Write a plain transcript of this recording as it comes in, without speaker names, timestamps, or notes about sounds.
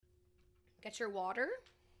Get your water.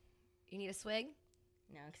 You need a swig?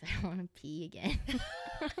 No, because I don't want to pee again.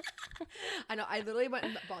 I know. I literally went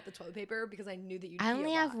and bought the toilet paper because I knew that you'd pee I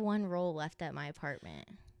only a have lot. one roll left at my apartment.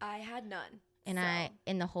 I had none. And so.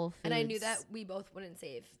 in the Whole Foods. And I knew that we both wouldn't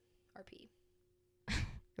save our pee.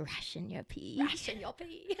 Ration your pee. Ration your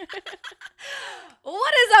pee.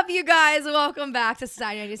 What is up, you guys? Welcome back to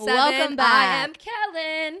Society 97. Welcome back. I am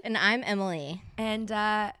Kellen. And I'm Emily. And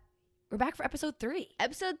we're back for episode 3.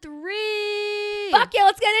 Episode 3. Fuck yeah,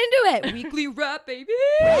 let's get into it. Weekly wrap, baby.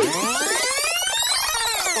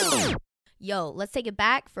 Yo, let's take it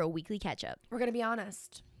back for a weekly catch up. We're going to be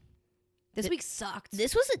honest. This week sucked.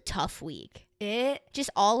 This was a tough week. It Just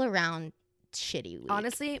all around shitty week.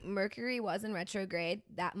 honestly, Mercury was in retrograde.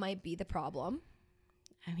 That might be the problem.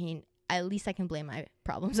 I mean, at least I can blame my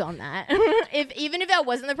problems on that. Even if that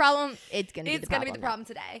wasn't the problem, it's gonna be the problem. It's gonna be the problem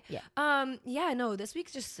today. Yeah. Yeah, no, this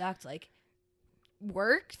week just sucked. Like,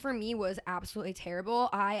 work for me was absolutely terrible.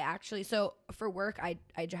 So for work, I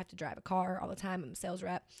have to drive a car all the time. I'm a sales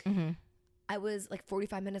rep. Mm-hmm. I was like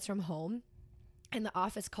 45 minutes from home, and the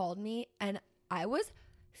office called me, and I was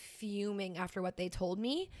fuming after what they told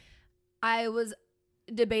me. I was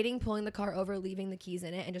debating pulling the car over, leaving the keys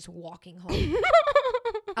in it, and just walking home.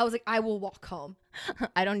 I was like, I will walk home.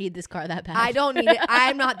 I don't need this car that bad. I don't need it.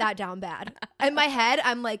 I'm not that down bad. In my head,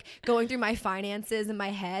 I'm like going through my finances in my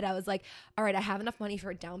head. I was like, all right, I have enough money for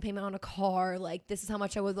a down payment on a car. Like, this is how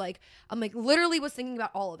much I would like. I'm like, literally was thinking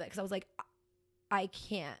about all of it because I was like, I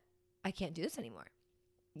can't do this anymore.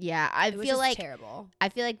 Yeah, I It was feel just like terrible. I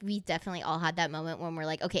feel like we definitely all had that moment when we're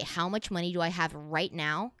like, okay, how much money do I have right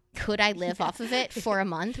now? Could I live off of it for a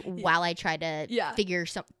month while I try to figure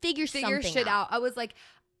something shit out? I was like,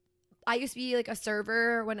 I used to be like a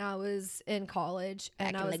server when I was in college,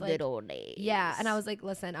 and Back I in was the like, good old days. yeah, and I was like,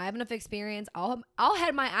 listen, I have enough experience. I'll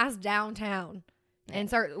head my ass downtown and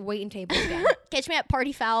start waiting tables again. Catch me at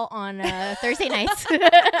Party Foul on Thursday nights.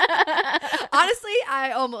 Honestly,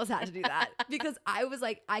 I almost had to do that because I was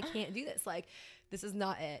like, I can't do this. Like, this is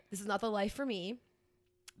not it. This is not the life for me.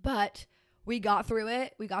 But we got through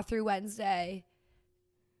it. We got through Wednesday.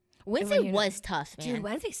 Wednesday was tough, man. Dude,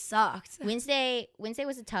 Wednesday sucked. Wednesday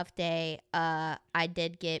was a tough day. I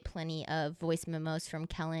did get plenty of voice memos from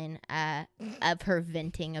Kellen of her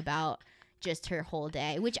venting about just her whole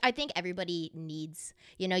day, which I think everybody needs.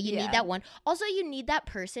 You know, you need that one. Also, you need that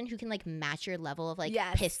person who can like match your level of like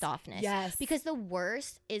pissed offness. Yes. Because the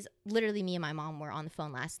worst is literally me and my mom were on the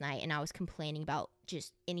phone last night, and I was complaining about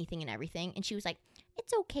just anything and everything, and she was like,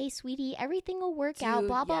 "It's okay, sweetie. Everything will work out."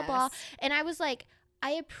 Blah blah blah. And I was like,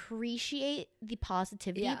 I appreciate the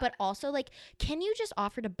positivity, but also like, can you just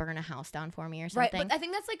offer to burn a house down for me or something? Right, but I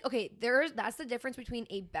think that's like, okay, that's the difference between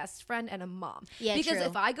a best friend and a mom. Yeah, because true.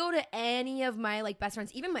 if I go to any of my like best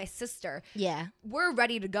friends, even my sister, Yeah. we're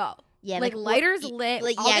ready to go. Yeah, like lighter's lit.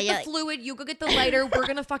 like, I'll get the fluid. You go get the lighter. We're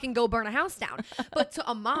gonna fucking go burn a house down. But to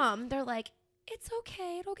a mom, they're like, it's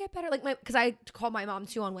okay. It'll get better. Like because I called my mom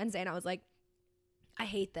too on Wednesday, and I was like, I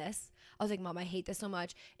hate this. I was like, Mom, I hate this so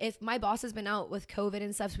much. If my boss has been out with COVID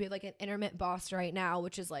and stuff, so we have like an intermittent boss right now,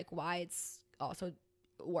 which is like why it's also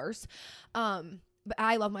worse. But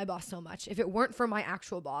I love my boss so much. If it weren't for my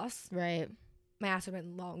actual boss, Right. my ass would have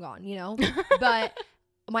been long gone, you know? But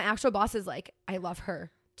my actual boss is like, I love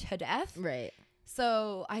her to death. Right.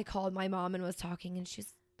 So I called my mom and was talking, and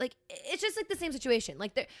she's like, it's just like the same situation.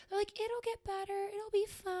 Like they're like, it'll get better. It'll be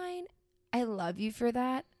fine. I love you for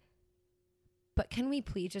that. But can we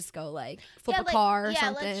please just go like flip a car or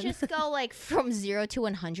something? Yeah, let's just go like from 0 to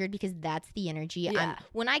 100 because that's the energy. Yeah.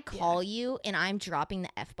 When I call you and I'm dropping the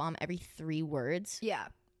F-bomb every 3 words, Yeah.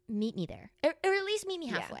 meet me there. Or at least meet me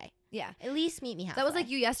halfway. Yeah. At least meet me halfway. That was like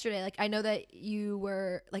you yesterday. Like I know that you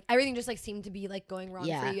were like everything just like seemed to be like going wrong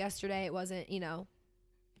for you yesterday. It wasn't, it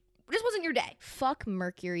just wasn't your day. Fuck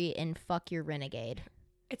Mercury and fuck your renegade.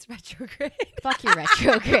 It's retrograde. Fuck your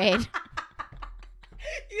retrograde.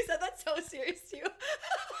 You said that so serious too.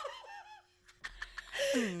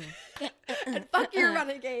 And fuck your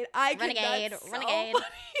renegade. Renegade. So Renegade. funny.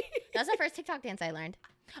 That was the first TikTok dance I learned.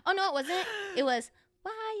 Oh, no, it wasn't. It was,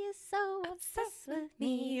 why you so obsessed with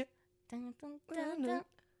me? Dun, dun, dun, dun.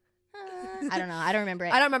 I don't know. I don't remember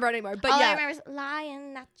it. I don't remember it anymore. But All yeah. I remember is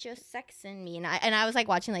lying, not just sexing me. And I was like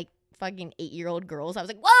watching like fucking 8-year-old girls. I was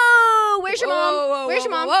like, whoa, where's your mom? Where's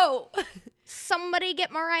your mom? Whoa. Somebody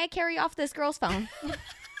get Mariah Carey off this girl's phone.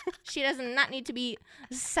 She does not need to be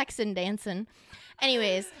sexing dancing.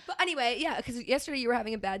 Anyways. But anyway, yeah, because yesterday you were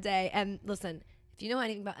having a bad day. And listen, if you know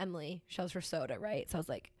anything about Emily, she loves her soda, right? So I was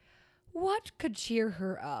like, what could cheer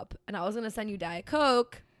her up? And I was going to send you Diet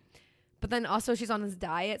Coke. But then also she's on this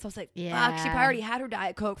diet, so I was like, Yeah. fuck, she probably already had her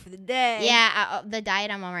Diet Coke for the day. Yeah, the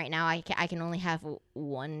diet I'm on right now, I can only have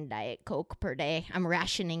one Diet Coke per day. I'm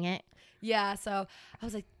rationing it. Yeah, so I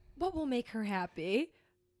was like, what will make her happy?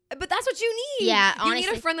 But that's what you need. Yeah, you need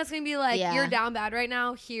honestly- a friend that's gonna be like, Yeah. you're down bad right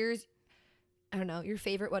now. Here's, I don't know, your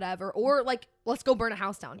favorite whatever, or like, let's go burn a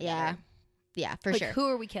house down. Yeah. together. Yeah, for like, sure. Who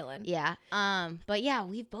are we killing? Yeah. But yeah,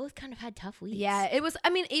 we've both kind of had tough weeks. Yeah, it was. I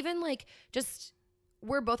mean, even like just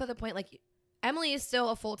we're both at the point like Emily is still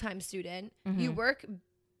a full-time student. You Mhm. work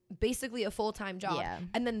basically a full-time job, Yeah.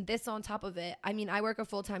 and then this on top of it. I mean, I work a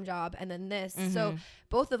full-time job, and then this. So Mhm.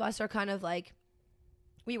 both of us are kind of like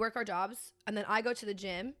we work our jobs, and then I go to the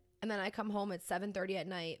gym, and then I come home at 7:30 at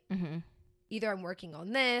night. Mhm. Either I'm working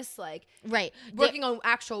on this, like Right. working on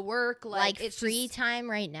actual work, Like it's free just, time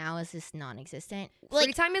right now is just non-existent. free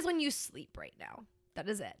Like, time is when you sleep right now. That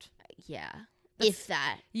is it. yeah. That's- If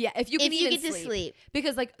that. Yeah, if you can If you even get to sleep.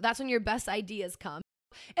 because like that's when your best ideas come.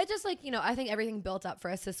 It's just like, I think everything built up for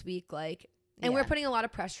us this week, like, and we're Yeah. putting a lot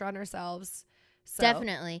of pressure on ourselves. So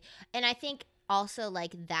Definitely. And I think also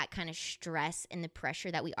like that kind of stress and the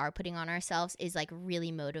pressure that we are putting on ourselves is like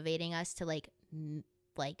really motivating us to like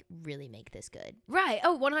really make this good. right.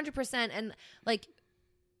 Oh, 100%. And like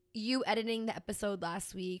you editing the episode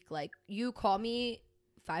last week, like you call me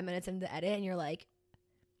 5 minutes into the edit and you're like,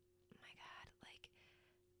 oh my God,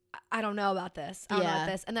 like I don't know about this. I don't know about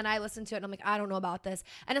Yeah. this. And then I listened to it and I'm like, I don't know about this.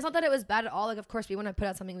 And it's not that it was bad at all. Like, of course we want to put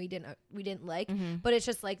out something we didn't like, Mhm. but it's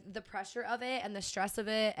just like the pressure of it and the stress of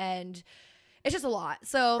it, and it's just a lot.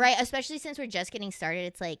 So Right, especially since we're just getting started,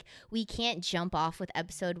 it's like we can't jump off with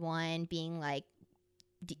episode 1 being like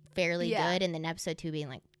fairly Yeah. good and then episode 2 being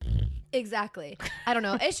like exactly. I don't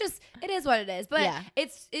know. It's just, it is what it is. But Yeah.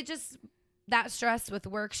 it just that stress with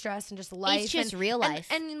work stress and just life. it's just and, real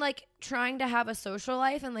life. And like trying to have a social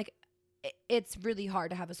life, and like it's really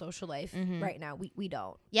hard to have a social life Mhm. right now. We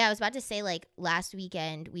don't. Yeah, I was about to say like last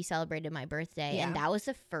weekend we celebrated my birthday Yeah. and that was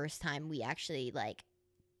the first time we actually like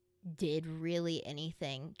did really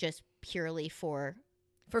anything just purely for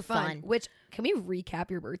For fun. Fun. Which, can we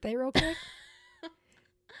recap your birthday real quick?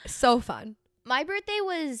 So fun. my birthday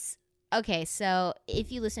was okay. So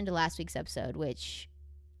if you listened to last week's episode, which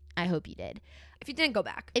I hope you did, If you didn't go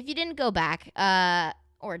back. if you didn't go back,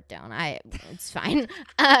 or don't, it's fine.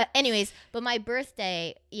 Anyways, but my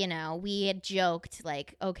birthday, we had joked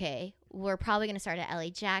like, okay, we're probably gonna start at LA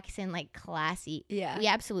Jackson, like classy. Yeah. We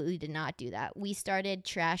absolutely did not do that. We started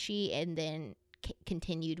trashy and then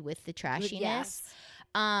continued with the trashiness. Yes.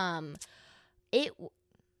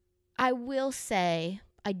 I will say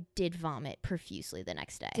I did vomit profusely the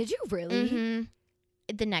next day. Did you really? Mhm.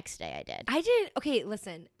 The next day I did. I did. Okay,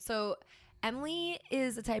 listen. So Emily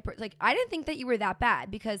is a type like I didn't think that you were that bad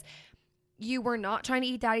because you were not trying to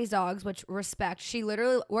eat daddy's dogs, which respect. She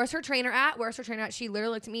literally, where's her trainer at? She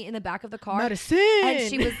literally looked at me in the back of the car Medicine. and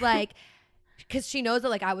she was like, because she knows that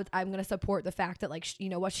like I'm gonna support the fact that like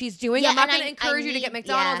what she's doing. Yeah, I'm not and gonna I encourage you to need- get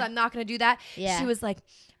McDonald's. yeah. I'm not gonna do that. Yeah. She was like,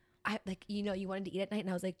 you wanted to eat at night, and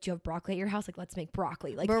I was like, do you have broccoli at your house? Like, let's make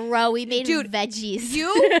broccoli. Like, Bro, we made dude, veggies.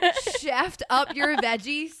 you chefed up your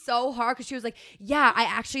veggies so hard because she was like, yeah, I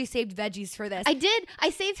actually saved veggies for this. I did.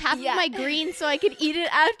 I saved half Yeah. of my greens so I could eat it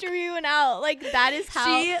after we went out. Like that is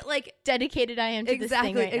how She like dedicated I am to this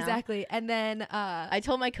thing right now. exactly. And then I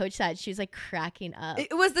told my coach that. She was like cracking up.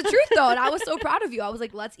 it was the truth though, and I was so proud of you. I was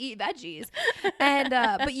like, let's eat veggies. And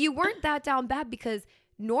but you weren't that down bad because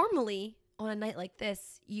normally on a night like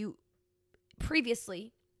this, you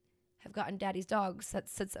previously have gotten daddy's dogs that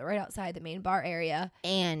sits right outside the main bar area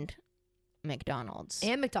And McDonald's.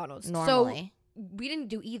 and McDonald's. Normally. So we didn't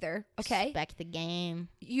do either. Okay. Respect the game.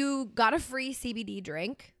 You got a free CBD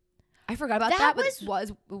drink. I forgot about That that, but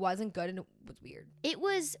it wasn't good and it was weird. It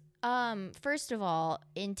was first of all,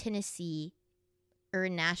 in Tennessee or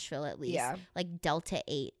in Nashville at least, Yeah. like Delta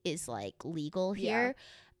 8 is like legal Yeah. here.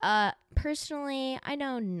 Personally, I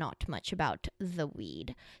know not much about the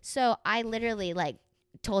weed. So I literally like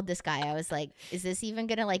told this guy, I was like, is this even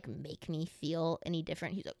gonna like make me feel any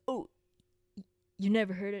different? He's like, oh, you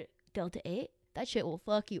never heard of Delta 8? That shit will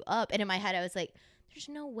fuck you up. And in my head I was like, there's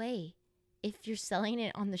no way if you're selling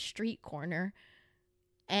it on the street corner.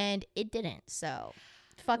 And it didn't. So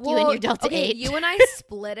fuck you and your Delta 8. You and I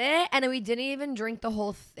split it, and we didn't even drink the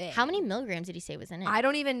whole thing. How many milligrams did he say was in it? I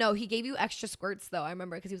don't even know. He gave you extra squirts, though. I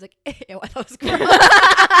remember because he was like, ew, I thought it was gross.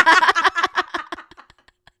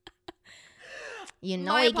 You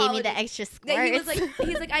know My he gave me the apologies. extra Yeah, he was squirts. like,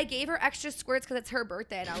 he's like, I gave her extra squirts because it's her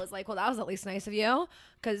birthday. And I was like, well, that was at least nice of you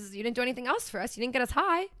because you didn't do anything else for us. You didn't get us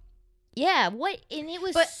high. Yeah, what? And it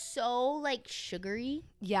was But- so like sugary.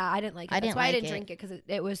 Yeah, I didn't like it. I That's didn't why I like didn't it. drink it because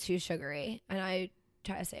it was too sugary. And I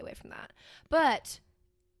try to stay away from that. But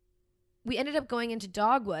we ended up going into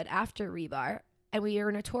Dogwood after Rebar, and we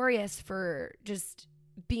are notorious for just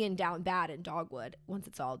being down bad in Dogwood once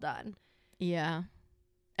it's all done. Yeah.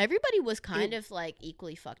 Everybody was kind of like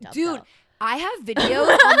equally fucked up. Dude, though. I have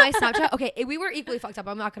videos on my Snapchat. Okay, we were equally fucked up.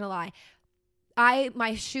 I'm not going to lie.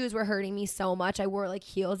 My shoes were hurting me so much. I wore like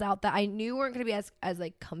heels out that I knew weren't going to be as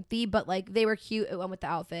like comfy, but like they were cute. It went with the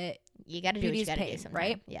outfit. You got to do what you Beauty's got to do pain, sometime.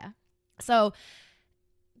 right? Yeah. So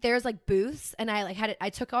there's like booths, and I like I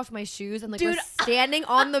took off my shoes and like Dude. was standing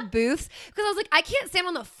on the booths because I was like, I can't stand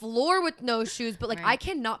on the floor with no shoes, but like Right. I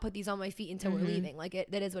cannot put these on my feet until we're leaving. Like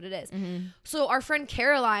that is what it is. Mm-hmm. So our friend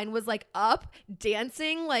Caroline was like up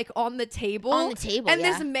dancing like on the table. On the table, And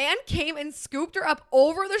yeah. this man came and scooped her up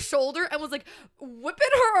over the shoulder and was like whipping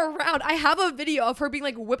her around. I have a video of her being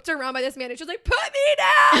like whipped around by this man, and she was like, "Put me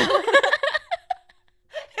down."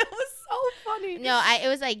 It was so funny. No, it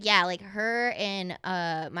was like, yeah, like her and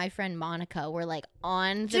my friend Monica were like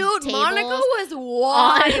on the Dude, tables. Monica was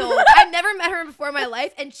wild. I've never met her before in my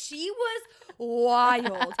life, and she was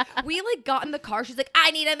wild. We like got in the car. She's like,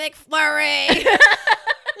 "I need a McFlurry."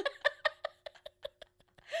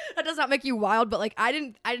 That does not make you wild, but like I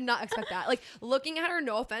did not expect that. Like looking at her,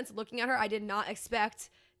 no offense, looking at her, I did not expect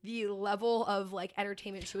the level of like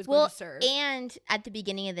entertainment she was going to serve. And at the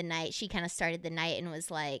beginning of the night, she kind of started the night and was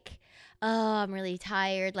like, "Oh, I'm really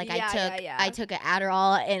tired. Like I took an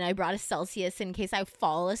Adderall and I brought a Celsius in case I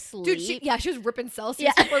fall asleep." Dude, she was ripping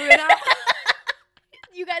Celsius before we went out.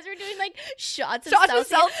 You guys were doing like shots of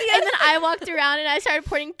Celsius. And then I walked around and I started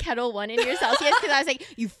pouring Kettle One in your Celsius because I was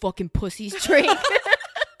like, "You fucking pussies, drink."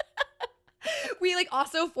 We like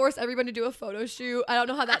also forced everyone to do a photo shoot. I don't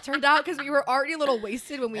know how that turned out because we were already a little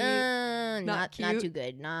wasted when we. Not cute. too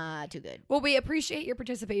good. Not too good. Well, we appreciate your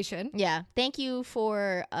participation. Yeah. Thank you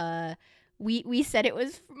for we said it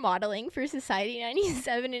was modeling for Society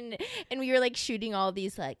 97 and we were like shooting all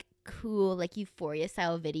these like cool like Euphoria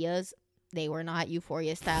style videos. They were not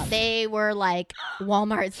Euphoria style. They were like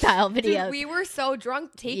Walmart style videos. Dude, we were so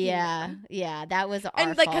drunk taking them. Yeah, that was our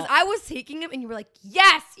And like, fault. because I was taking them, and you were like,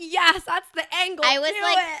 "Yes, that's the angle." I was do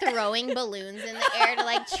like it." throwing balloons in the air to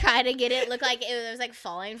like try to get it look like it was like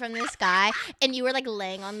falling from the sky, and you were like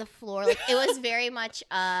laying on the floor. Like it was very much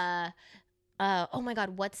oh my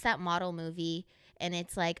god, what's that model movie? And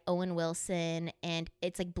it's like Owen Wilson, and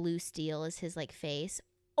it's like Blue Steel is his like face.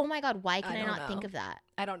 Oh my god, why can I not think of that?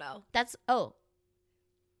 I don't know.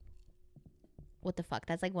 What the fuck?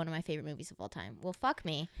 That's like one of my favorite movies of all time. Well, fuck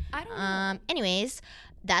me. I don't know. Anyways,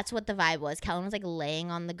 that's what the vibe was. Kellen was like laying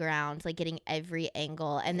on the ground, like getting every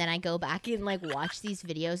angle. And then I go back and like watch these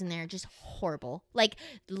videos and they're just horrible. Like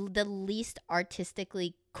the least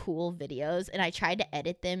artistically cool videos. And I tried to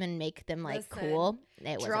edit them and make them like cool. It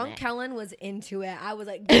wasn't Drunk it. Kellen was into it. I was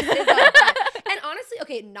like, this is a vibe. And honestly,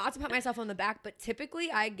 okay, not to pat myself on the back, but typically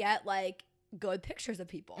I get like good pictures of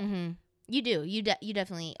people. Mm-hmm. You do. You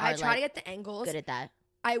definitely are. I try like, to get the angles. good at that.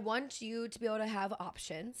 I want you to be able to have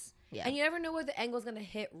options. Yeah. And you never know where the angle's going to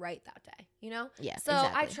hit right that day, you know? Yeah, So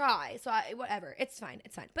exactly. I try. So whatever. It's fine.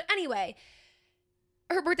 It's fine. But anyway,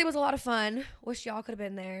 her birthday was a lot of fun. Wish y'all could have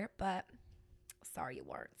been there, but sorry you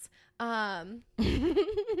weren't.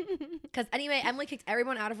 Because anyway, Emily kicked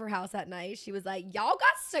everyone out of her house that night. She was like, "Y'all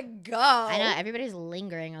got to go." I know. Everybody's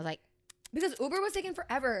lingering. I was like, because Uber was taking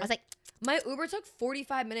forever. I was like, my Uber took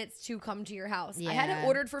 45 minutes to come to your house. I had Yeah. it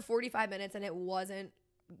ordered for 45 minutes and it wasn't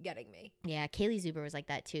getting me. yeah, Kaylee's Uber was like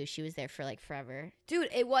that too. She was there for like forever. Dude,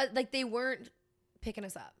 it was like they weren't picking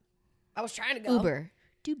us up. I was trying to go. Uber,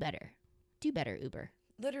 do better. Do better, Uber.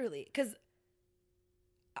 Literally, because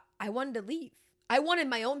I wanted to leave. I wanted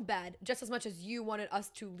my own bed just as much as you wanted us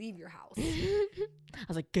to leave your house. I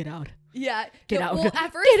was like, get out. Yeah. Get out. Well, at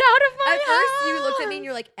first, Get out of my At house. first, you looked at me and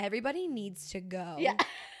you're like, everybody needs to go. Yeah.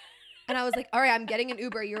 And I was like, all right, I'm getting an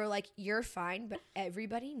Uber. You were like, you're fine, but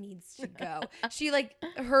everybody needs to go. She like,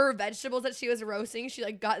 her vegetables that she was roasting, she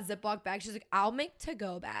like got Ziploc bags. She's like, I'll make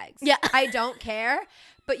to-go bags. Yeah. I don't care,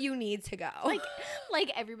 but you need to go.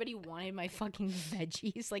 Like everybody wanted my fucking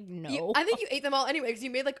veggies. Like, no. I think you ate them all anyway because you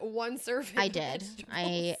made like one serving. I of did.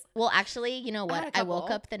 vegetables. Well, actually, you know I had what? a I woke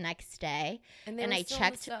couple. up the next day And, they and were I still in the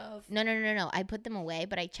checked. stove. No. I put them away,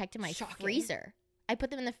 but I checked in my Shocking. freezer. I put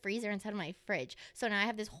them in the freezer instead of my fridge. So now I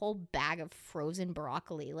have this whole bag of frozen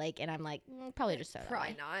broccoli. Like, and I'm like, probably just throw that Probably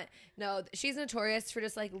away. not. No, she's notorious for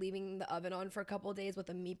just like leaving the oven on for a couple of days with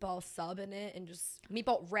a meatball sub in it and just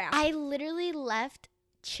meatball wrap. I literally left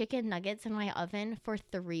chicken nuggets in my oven for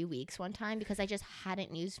 3 weeks one time because I just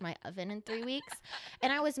hadn't used my oven in 3 weeks.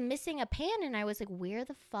 And I was missing a pan and I was like, where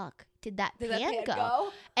the fuck did that pan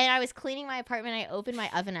go? And I was cleaning my apartment. I opened my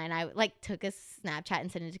oven and I like took a Snapchat and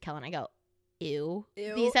sent it to Kellen. I go, ew.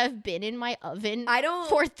 Ew. These have been in my oven I don't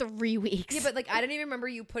for 3 weeks. Yeah, but like I don't even remember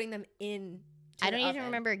you putting them in. I don't even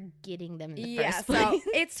remember getting them in the Yeah, first so place.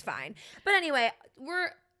 it's fine. But anyway,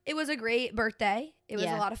 it was a great birthday. It was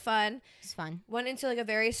a lot of fun. It's fun. Went into like a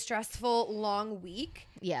very stressful, long week.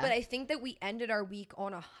 Yeah. But I think that we ended our week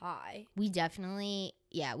on a high. We definitely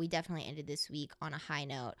ended this week on a high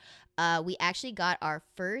note. We actually got our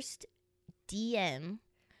first DM,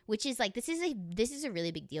 which is like this is a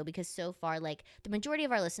really big deal because so far, like, the majority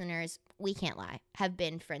of our listeners, we can't lie, have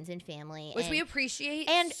been friends and family, Which we appreciate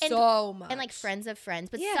and so much. and like friends of friends,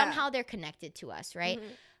 but Yeah. somehow they're connected to us, right?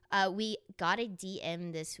 Mhm. We got a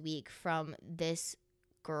DM this week from this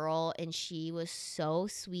girl, and she was so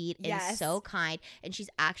sweet and Yes. so kind, and she's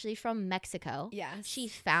actually from Mexico. Yes. She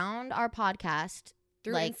found our podcast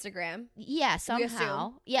Through like, Instagram. yeah, We somehow.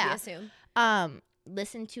 assume. Yeah. We assume.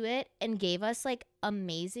 Listened to it and gave us like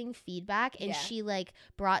amazing feedback, and Yeah. she like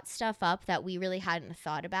brought stuff up that we really hadn't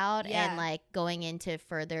thought about. Yeah. And like going into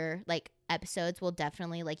further like episodes, we'll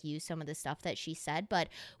definitely like use some of the stuff that she said, but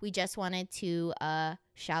we just wanted to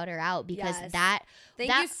shout her out because Yes. that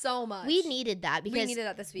Thank you so much. we needed that because we needed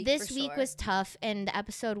that this week. this for week sure. was tough, and the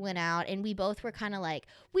episode went out, and we both were kind of like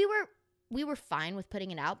we were fine with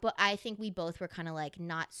putting it out, but I think we both were kind of like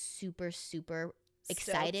not super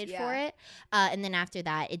excited Stoked, for yeah. it. And then after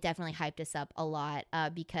that, it definitely hyped us up a lot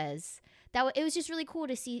because it was just really cool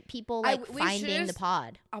to see people like we finding should've the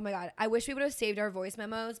pod. Oh my God. I wish we would have saved our voice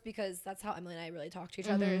memos because that's how Emily and I really talk to each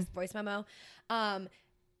other is voice memo.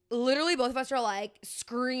 Literally both of us are like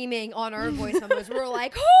screaming on our voice memos. We're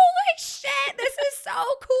like, holy shit, this is so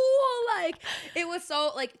cool. Like, it was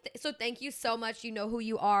so like, so thank you so much. You know who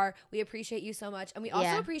you are. We appreciate you so much. And we also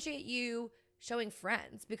Yeah. appreciate you showing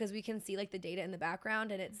friends because we can see like the data in the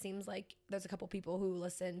background, and it seems like there's a couple people who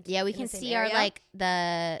listened. Yeah, we in the can same see area. our like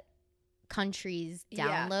the country's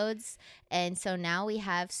Yeah. downloads, and so now we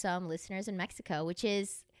have some listeners in Mexico, which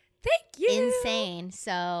is Thank you. insane.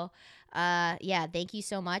 So yeah, thank you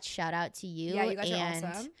so much. Shout out to you. Yeah, you guys and are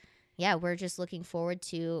awesome. yeah, we're just looking forward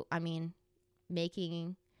to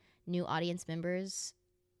making new audience members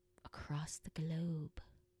across the globe.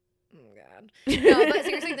 Oh God. No, but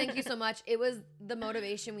seriously, thank you so much. It was the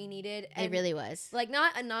motivation we needed. And It really was. like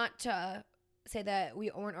not to say that we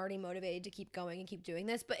weren't already motivated to keep going and keep doing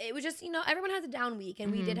this, but it was just, everyone has a down week,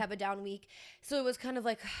 and we did have a down week. So it was kind of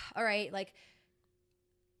like, all right, like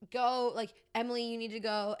go, like, Emily, you need to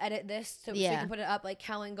go edit this so we can put it up. Like,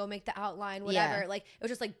 Kellen, go make the outline, whatever. Yeah. Like, it was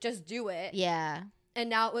just like, just do it. Yeah. And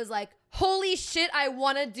now it was like, holy shit, I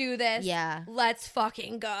want to do this. Yeah. Let's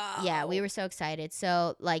fucking go. Yeah, we were so excited.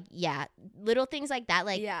 So, like, yeah, little things like that,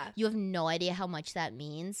 like, Yeah. you have no idea how much that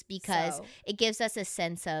means because So- it gives us a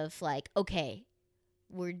sense of, like, okay,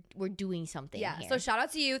 we're doing something Yeah. here. So shout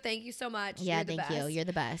out to you. Thank you so much. yeah, You're the thank you. best. You're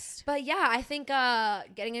the best. But yeah, I think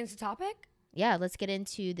getting into topic. Yeah, let's get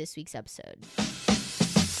into this week's episode.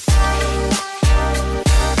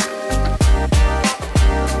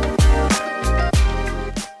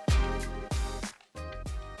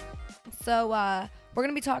 So we're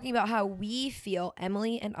gonna be talking about how we feel,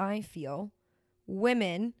 Emily and I feel,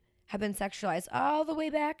 women have been sexualized all the way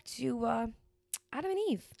back to Adam and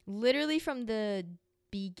Eve. Literally from the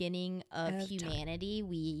beginning of Of humanity,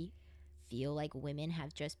 we feel like women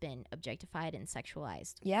have just been objectified and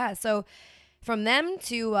sexualized. Yeah. So from them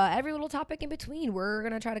to every little topic in between, we're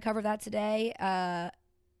gonna try to cover that today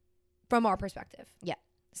from our perspective. Yeah.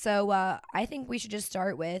 So I think we should just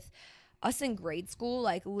start with us in grade school.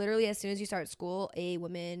 Like literally as soon as you start school, a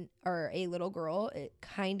woman or a little girl, it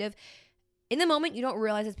kind of, in the moment you don't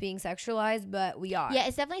realize it's being sexualized, but we are. Yeah,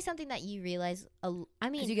 it's definitely something that you realize. I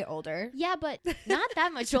mean, As you get older. yeah, but not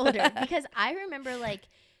that much older because I remember like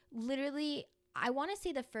literally, I want to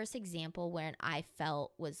say the first example when I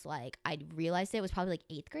felt was like I realized it was probably like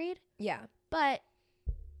 8th grade. Yeah. But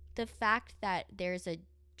the fact that there's a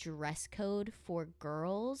dress code for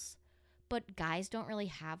girls but guys don't really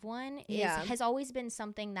have one has always been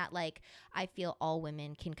something that like I feel all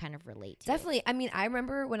women can kind of relate to. Definitely. I mean, I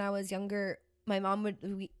remember when I was younger, my mom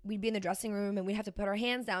we'd be in the dressing room and we'd have to put our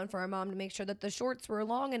hands down for our mom to make sure that the shorts were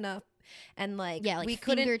long enough, and like yeah, like we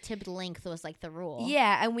couldn't. fingertip length was like the rule.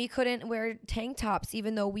 Yeah, and we couldn't wear tank tops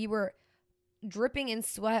even though we were dripping in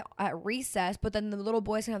sweat at recess. But then the little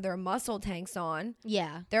boys can have their muscle tanks on.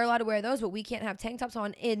 Yeah. They're allowed to wear those, but we can't have tank tops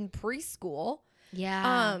on in preschool.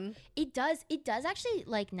 Yeah. It does actually,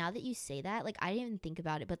 like, now that you say that, like, I didn't even think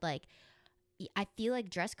about it, but like I feel like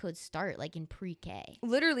dress codes start like in pre-K.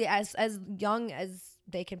 Literally as young as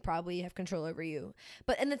they can probably have control over you.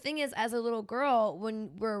 And the thing is, as a little girl,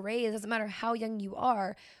 when we're raised, it doesn't matter how young you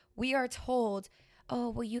are, we are told, oh,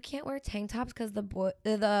 well, you can't wear tank tops because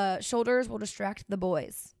the shoulders will distract the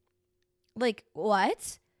boys. Like,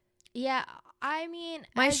 what? Yeah, I mean,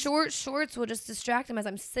 my short shorts will just distract them as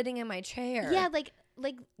I'm sitting in my chair. Yeah,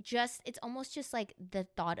 like just, it's almost just like the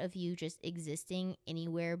thought of you just existing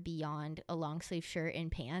anywhere beyond a long sleeve shirt and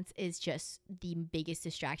pants is just the biggest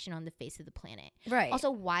distraction on the face of the planet. Right. Also,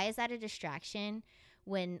 why is that a distraction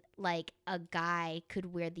when like a guy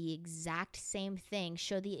could wear the exact same thing,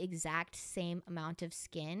 show the exact same amount of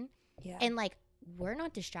skin, and like we're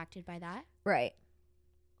not distracted by that? Right.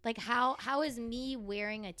 Like how is me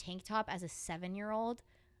wearing a tank top as a 7-year-old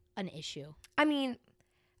an issue? I mean,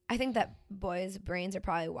 I think that boys' brains are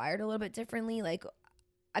probably wired a little bit differently. Like,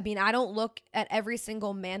 I mean, I don't look at every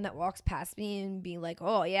single man that walks past me and be like,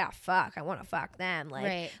 oh, yeah, fuck, I want to fuck them.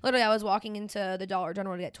 Like, literally, I was walking into the Dollar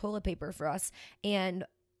General to get toilet paper for us. And,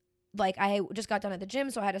 like, I just got done at the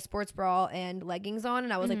gym, so I had a sports bra and leggings on.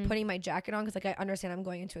 And I was, like, putting my jacket on because, like, I understand I'm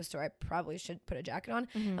going into a store. I probably should put a jacket on.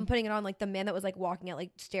 I'm putting it on. Like, the man that was, like, walking out,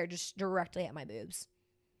 like, stared just directly at my boobs.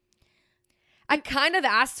 I kind of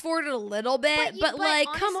asked for it a little bit, but like,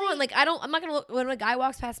 honestly, come on. Like, I'm not going to look, when a guy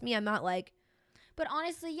walks past me, I'm not like. But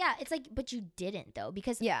honestly, yeah, it's like, but you didn't though,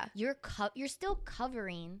 because you're still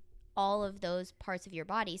covering all of those parts of your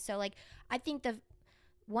body. So like, I think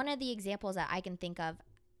one of the examples that I can think of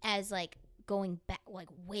as like going back, like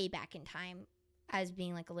way back in time as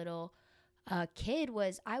being like a little kid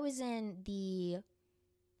was I was in the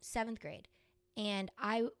 7th grade and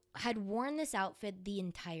I had worn this outfit the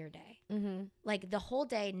entire day. Like the whole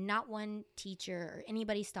day, not one teacher or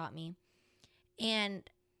anybody stopped me. And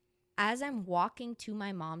as I'm walking to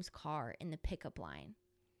my mom's car in the pickup line,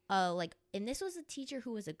 and this was a teacher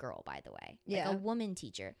who was a girl, by the way, like a woman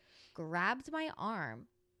teacher, grabbed my arm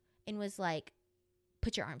and was like,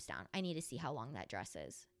 put your arms down. I need to see how long that dress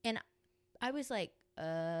is. And I was like,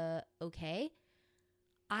 okay.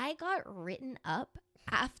 I got written up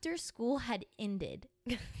after school had ended,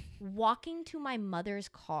 walking to my mother's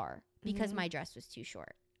car because my dress was too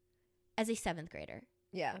short as a 7th grader.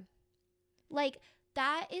 Yeah. Like,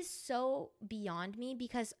 that is so beyond me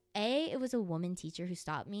because A, it was a woman teacher who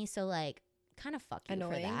stopped me. So, like, kind of fuck you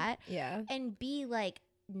for that. Yeah. And B, like,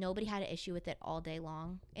 nobody had an issue with it all day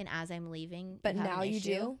long. And as I'm leaving, but now you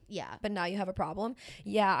do. Yeah. But now you have a problem.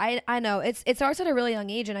 Yeah, I know. It starts at a really young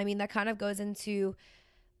age. And I mean, that kind of goes into,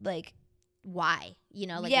 like, why? You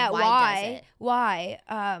know, like, why?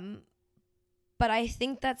 But I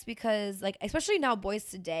think that's because, like, especially now boys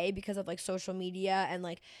today, because of, like, social media and,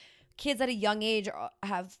 like, kids at a young age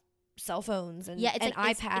have cell phones and, it's and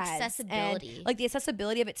like, iPads. It's accessibility. And, like, the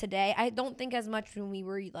accessibility of it today, I don't think as much when we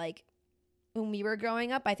were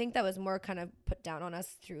growing up. I think that was more kind of put down on us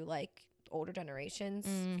through, like, older generations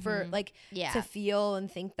for, like, to feel and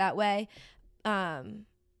think that way.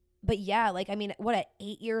 But yeah, like, I mean, what, at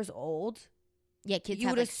 8 years old? Yeah, kids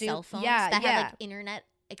have, like, cell phones that have, like, internet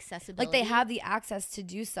accessibility. Like, they have the access to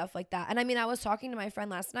do stuff like that. And I mean, I was talking to my friend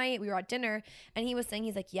last night. We were at dinner, and he was saying,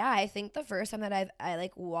 he's like, yeah, I think the first time that I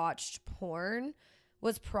like, watched porn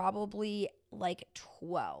was probably, like,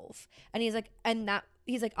 12. And he's like,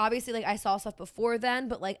 he's like, obviously, like, I saw stuff before then,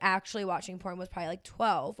 but, like, actually watching porn was probably, like,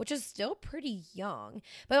 12, which is still pretty young.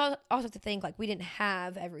 But I also have to think, like, we didn't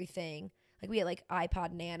have everything. Like, we had, like,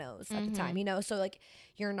 iPod Nanos at the time, you know? So, like,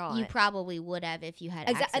 you're not. You probably would have if you had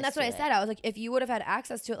access and that's to what I said. I was like, if you would have had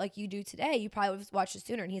access to it like you do today, you probably would have watched it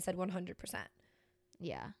sooner. And he said 100%.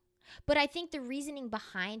 Yeah. But I think the reasoning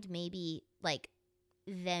behind maybe, like,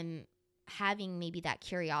 them having maybe that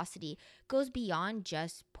curiosity goes beyond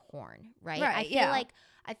just porn, right?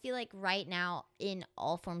 I feel like right now in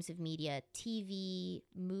all forms of media, TV,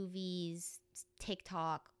 movies,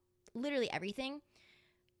 TikTok, literally everything,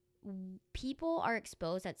 people are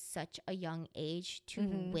exposed at such a young age to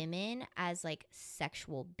women as, like,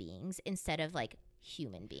 sexual beings instead of, like,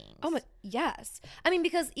 human beings. Oh my, yes. I mean,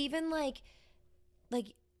 because even like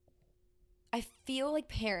I feel like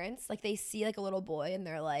parents, like, they see, like, a little boy and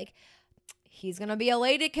they're like, he's gonna be a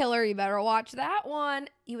lady killer, you better watch that one.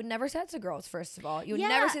 You would never say that to girls, first of all. You would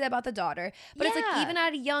never say that about the daughter. But it's like, even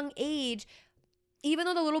at a young age, even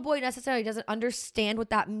though the little boy necessarily doesn't understand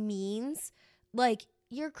what that means, like,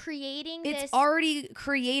 you're creating it's already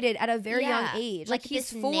created at a very young age. Like,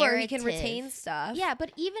 he's 4, he can retain stuff. Yeah,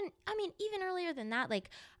 but even earlier than that, like,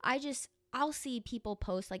 I'll see people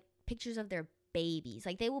post, like, pictures of their babies.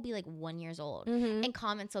 Like, they will be, like, 1 year old. And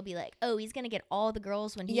comments will be like, oh, he's going to get all the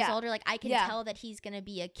girls when he's older. Like, I can tell that he's going to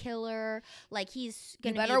be a killer. Like, he's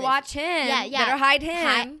going to be... You better watch him. Yeah. Better hide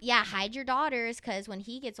him. Hide your daughters, because when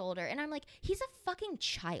he gets older... And I'm like, he's a fucking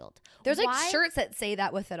child. There's, like, shirts that say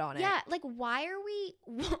that with it on it. Yeah, like, why are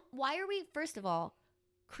we, first of all,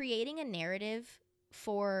 creating a narrative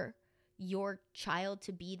for your child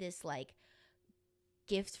to be this like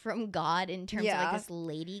gift from God in terms of like this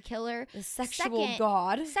lady killer. The sexual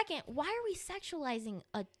god. Second, why are we sexualizing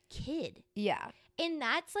a kid? Yeah. And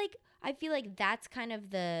that's like, I feel like that's kind of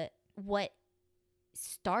what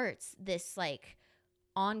starts this like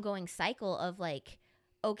ongoing cycle of like,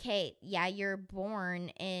 okay, yeah, you're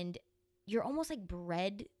born and you're almost like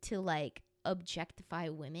bred to like objectify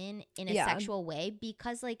women in a sexual way,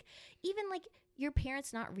 because like even like your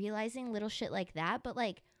parents not realizing little shit like that, but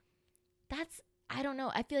like that's, I don't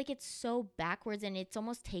know, I feel like it's so backwards, and it's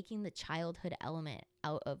almost taking the childhood element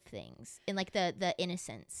out of things and like the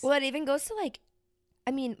innocence. Well, it even goes to like,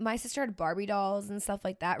 I mean, my sister had Barbie dolls and stuff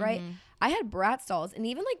like that, right? Mm-hmm. I had Bratz dolls, and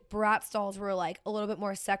even like Bratz dolls were like a little bit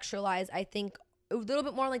more sexualized, I think, a little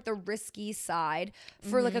bit more like the risky side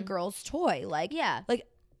for like a girl's toy. Like, like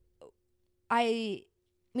I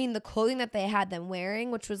mean, the clothing that they had them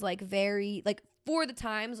wearing, which was like very like for the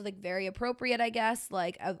times, like very appropriate, I guess,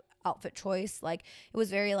 like outfit choice. Like it was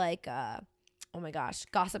very like oh my gosh,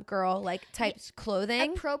 Gossip Girl like type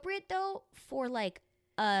clothing. Appropriate though for like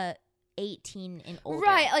 18 and older,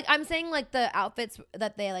 right? Like I'm saying like the outfits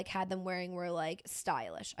that they like had them wearing were like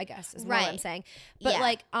stylish, I guess is what I'm saying. But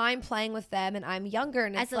like I'm playing with them and I'm younger,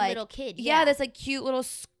 and it's as a like, little kid, this like cute little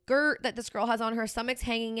skirt that this girl has on, her stomach's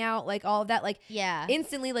hanging out, like all of that, like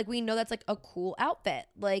instantly like we know that's like a cool outfit,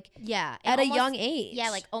 like at a young age.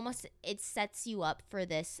 Like almost it sets you up for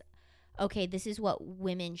this, okay, this is what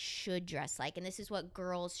women should dress like and this is what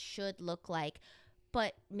girls should look like.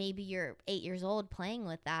 But maybe you're 8 years old playing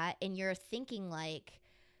with that and you're thinking like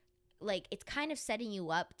it's kind of setting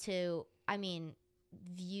you up to, I mean,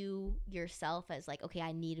 view yourself as like, okay,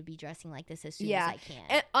 I need to be dressing like this as soon as I can.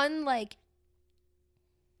 And unlike,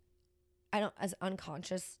 I don't, as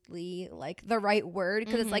unconsciously like the right word,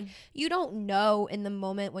 because it's like you don't know in the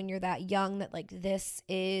moment when you're that young that like this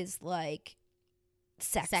is like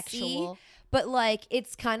sexual, but like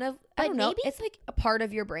it's kind of, I don't know, it's like a part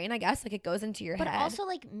of your brain, I guess, like it goes into your head. But also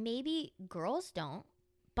like maybe girls don't,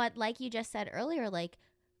 but like you just said earlier, like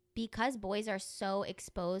because boys are so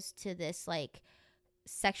exposed to this like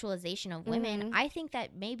sexualization of women, I think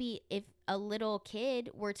that maybe if a little kid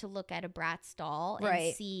were to look at a Bratz doll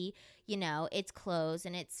and see, you know, its clothes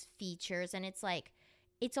and its features, and it's like,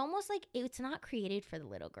 it's almost like it's not created for the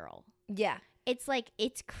little girl. Yeah. It's like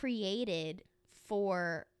it's created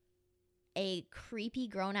for a creepy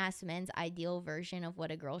grown-ass man's ideal version of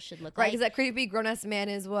what a girl should look like. Right, because that creepy grown-ass man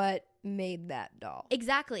is what made that doll.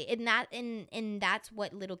 Exactly. And that's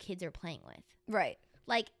what little kids are playing with. Right.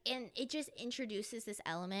 Like, and it just introduces this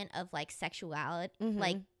element of like sexuality,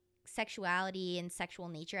 like sexuality and sexual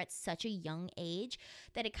nature at such a young age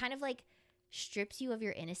that it kind of like strips you of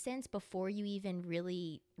your innocence before you even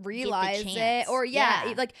really realize it. Or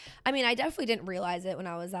like, I mean, I definitely didn't realize it when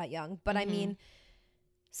I was that young, but I mean,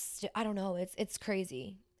 I don't know. It's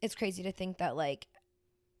crazy. It's crazy to think that like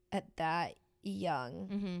at that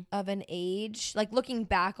young of an age, like looking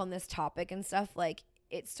back on this topic and stuff, like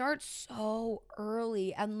it starts so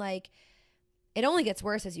early and like it only gets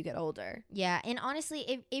worse as you get older. Yeah. And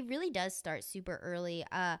honestly, it really does start super early.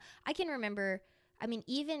 I can remember, I mean,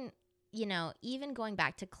 even going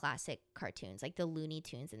back to classic cartoons, like the Looney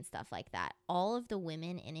Tunes and stuff like that, all of the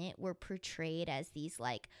women in it were portrayed as these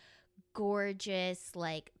like gorgeous,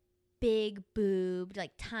 like big boobed,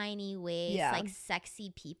 like tiny waist, like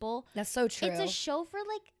sexy people. That's so true. It's a show for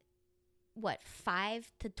like what, 5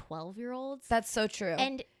 to 12-year-olds. That's so true.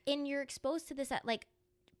 And you're exposed to this at like,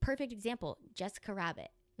 perfect example, Jessica Rabbit.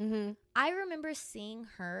 I remember seeing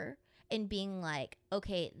her and being like,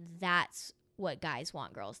 okay, that's what guys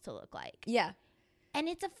want girls to look like. Yeah. And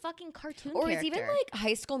it's a fucking cartoon or character. It's even like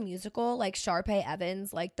High School Musical, like Sharpay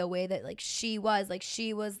Evans, like the way that like she was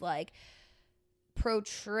like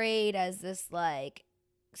portrayed as this like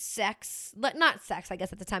not sex, I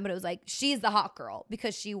guess at the time, but it was like she's the hot girl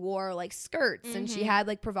because she wore like skirts and she had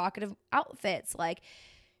like provocative outfits, like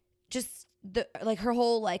just the like her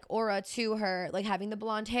whole like aura to her, like having the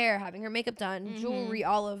blonde hair, having her makeup done, jewelry,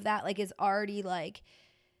 all of that like is already like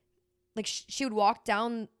she would walk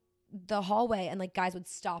down the hallway and like guys would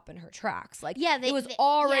stop in her tracks, like it was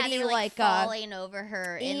already they were, like falling over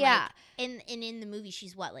her, and like, and in the movie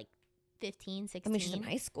she's what, like 15, 16? I mean, she's in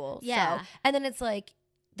high school. Yeah. So, and then it's like,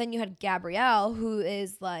 then you had Gabrielle, who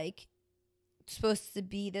is like supposed to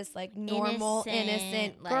be this like normal,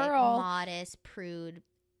 innocent like, girl, modest, prude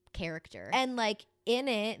character. And like in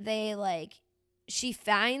it, they like, she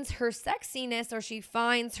finds her sexiness, or she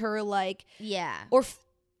finds her like, or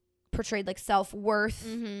portrayed like self-worth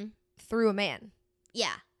through a man.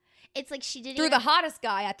 Yeah. it's like she didn't through even, the hottest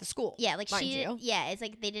guy at the school. yeah, like mind you. yeah, it's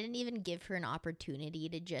like they didn't even give her an opportunity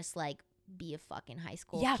to just like be a fucking high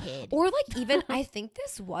school kid. Or like even I think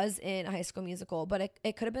this was in High School Musical, but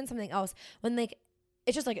it could have been something else. When like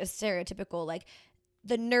it's just like a stereotypical like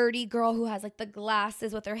the nerdy girl who has like the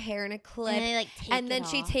glasses with her hair in a clip, and they like take and then it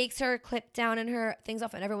she off. takes her clip down and her things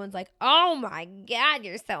off, and everyone's like, "Oh my god,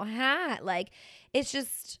 you're so hot!" Like it's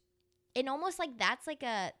just And almost like that's like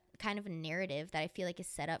a kind of a narrative that I feel like is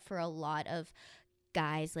set up for a lot of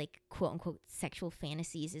guys, like quote unquote sexual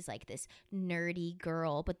fantasies, is like this nerdy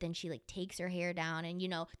girl, but then she like takes her hair down and, you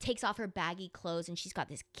know, takes off her baggy clothes and she's got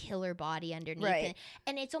this killer body underneath Right. it.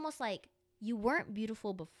 And it's almost like you weren't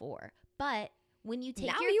beautiful before, but when you take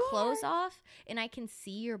Now your you clothes off and I can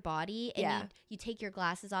see your body and Yeah. you take your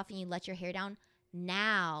glasses off and you let your hair down,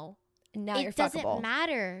 now now you're it doesn't fuckable.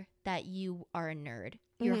 matter that you are a nerd.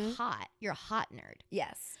 You're Mhm. hot. You're a hot nerd.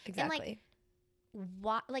 Yes, And, like, exactly.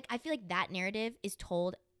 Like I feel like that narrative is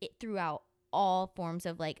told throughout all forms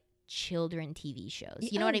of like children TV shows.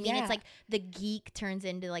 You know Oh, what I mean? yeah. It's like the geek turns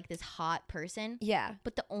into like this hot person, Yeah.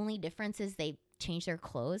 but the only difference is they change their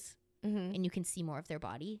clothes Mm-hmm. and you can see more of their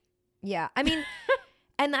body. Yeah. I mean,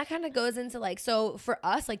 and that kind of goes into like, so for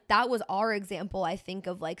us, like that was our example, I think,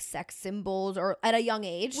 of like sex symbols or at a young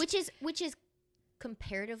age. Which is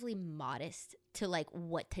comparatively modest to like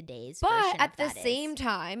what today's But version at of the that is. same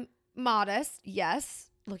time, modest, yes,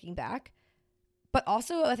 looking back. But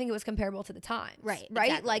also, I think it was comparable to the times. Right, Right?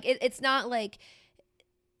 exactly. Like, it's not like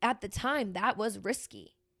at the time that was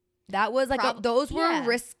risky. That was like, those were yeah.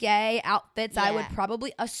 risque outfits. I would Yeah.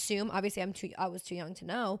 probably assume. Obviously, I was too young to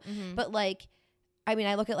know. Mhm. But like, I mean,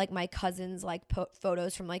 I look at like my cousin's like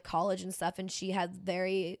photos from like college and stuff, and she had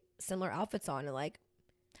very similar outfits on, and like,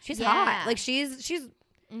 she's hot. Yeah. Like she's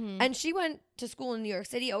Mhm. and she went to school in New York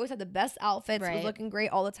City, always had the best outfits, was Right. looking great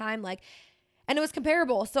all the time. Like, and it was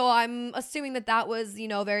comparable. So I'm assuming that was, you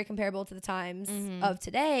know, very comparable to the times Mhm. of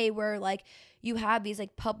today where like you have these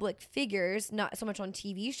like public figures, not so much on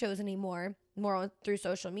TV shows anymore, more through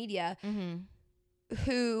social media, Mhm.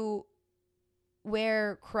 who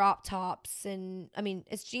wear crop tops. And I mean,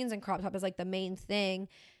 it's jeans and crop top is like the main thing.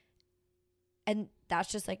 And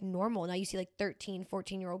that's just like normal. Now you see like 13,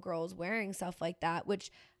 14-year-old girls wearing stuff like that,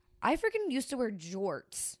 which I freaking used to wear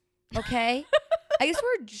jorts. Okay? I used to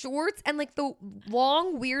wear jorts and like the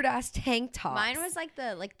long weird ass tank tops. Mine was like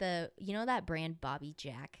the you know that brand Bobby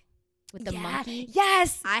Jack with the monkey?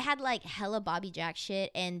 Yes. I had like hella Bobby Jack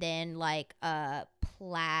shit and then like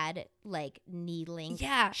plaid like knee length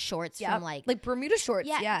Yeah. shorts Yep. from like Bermuda shorts.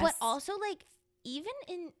 yeah, Yes. but also like even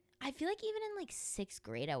in I feel like even in like 6th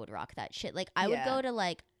grade I would rock that shit. Like I would Yeah. go to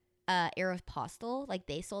like Aeropostale, like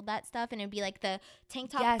they sold that stuff and it'd be like the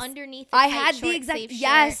tank top Yes. underneath the I tight had the short exact sleeve shirt.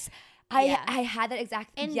 yes. Yeah. I had that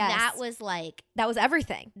exact And yes. that was like that was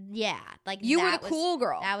everything. yeah, like You were that the cool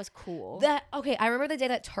girl. That was cool. That okay, I remember the day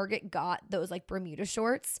that Target got those like Bermuda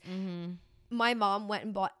shorts. Mm-hmm. My mom went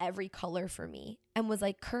and bought every color for me and was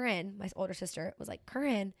like, Corinne, my older sister, was like,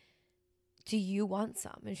 Corinne, do you want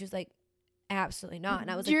some? And she was like, absolutely not.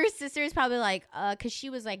 And I was like, your sister is probably like, because she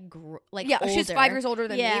was like, yeah, older. she's 5 years older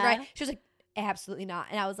than me, Yeah. right? She was like, absolutely not.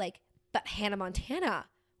 And I was like, but Hannah Montana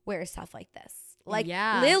wears stuff like this. Like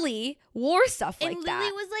Yeah. Lily wore stuff And like Lily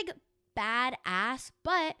that. was like badass,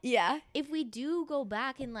 but Yeah. if we do go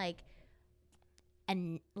back and like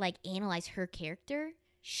analyze her character,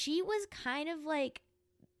 she was kind of like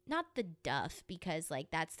not the duff because like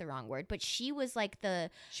that's the wrong word, but she was like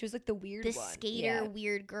She was like the weird the one. skater Yeah.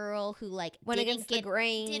 weird girl who like Went didn't against get the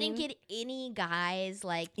grain. didn't get any guys,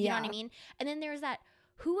 like you know what I Yeah. mean. And then there was that.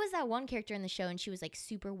 Who was that one character in the show? And she was like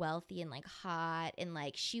super wealthy and like hot, and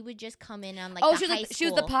like she would just come in on like oh, the she was high like school. she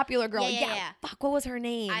was the popular girl. Yeah, yeah. Fuck, what was her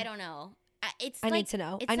name? I don't know. It's I like, need to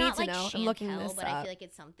know. It's I need not to like know. Chantel, I'm looking this but up. I feel like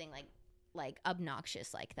it's something like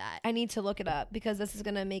obnoxious like that. I need to look it up because this is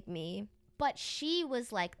gonna make me. But she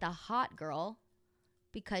was like the hot girl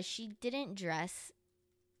because she didn't dress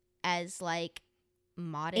as like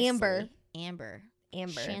modestly. Amber.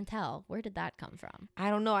 Chantel. Where did that come from? I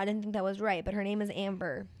don't know. I didn't think that was right, but her name is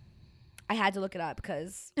Amber. I had to look it up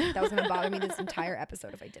because that was gonna bother me this entire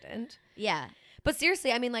episode if I didn't. Yeah. But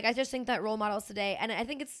seriously, I mean, like, I just think that role models today, and I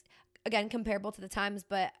think it's again comparable to the times,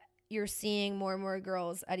 but you're seeing more and more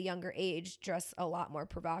girls at a younger age dress a lot more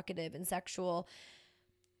provocative and sexual.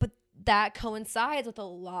 But that coincides with a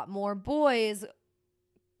lot more boys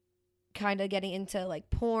kind of getting into like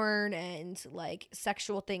porn and like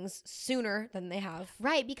sexual things sooner than they have.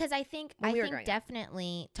 Right, because I think When we were growing up.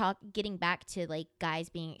 definitely getting back to like guys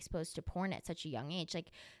being exposed to porn at such a young age.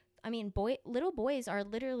 Like, I mean, little boys are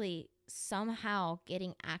literally somehow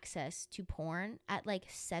getting access to porn at like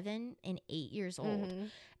 7 and 8 years old. Mm-hmm.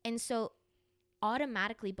 And so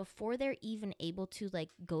automatically, before they're even able to like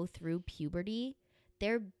go through puberty,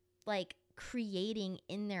 they're like creating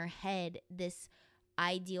in their head this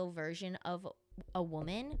ideal version of a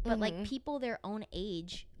woman, but like people their own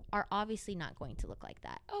age are obviously not going to look like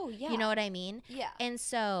that. Oh yeah. You know what I mean? Yeah. And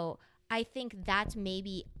so I think that's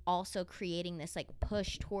maybe also creating this like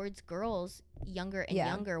push towards girls younger and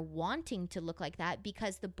younger wanting to look like that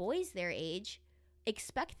because the boys their age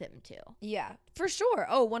expect them to. Yeah, for sure.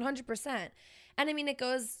 Oh, 100%. And I mean, it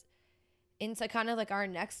goes into kind of like our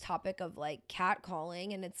next topic of like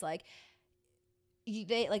catcalling, and it's like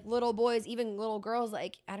they like little boys, even little girls,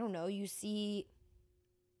 like I don't know, you see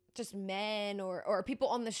just men or people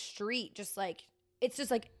on the street, just like it's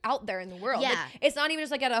just like out there in the world. Yeah. Like, it's not even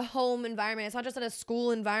just like at a home environment. It's not just at a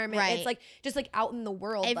school environment. Right. It's like just like out in the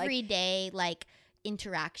world. Everyday like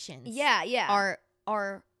interactions. Yeah.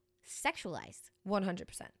 Are sexualized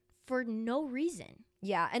 100%. for no reason.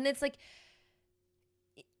 Yeah. And it's like,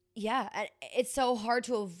 yeah, it's so hard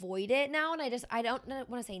to avoid it now. And I don't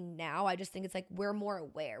want to say now. I just think it's like we're more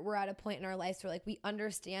aware. We're at a point in our lives where like we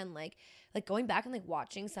understand like going back and like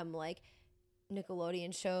watching some like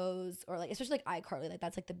Nickelodeon shows or like especially like iCarly, like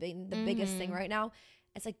that's like the biggest thing right now.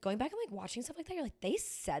 It's like going back and like watching stuff like that. You're like, they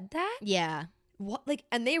said that? Yeah. What? Like,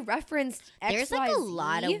 and they referenced X, There's like Y, a Z?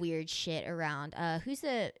 lot of weird shit around. Who's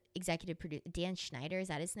the executive producer? Dan Schneider, is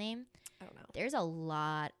that his name? I don't know. There's a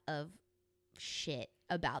lot of shit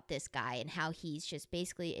about this guy and how he's just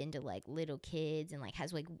basically into like little kids and like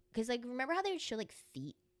has like, because like remember how they would show like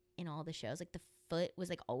feet in all the shows? Like the foot was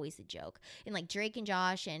like always a joke. And like Drake and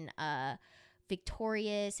Josh and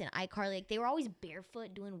Victorious and iCarly, like they were always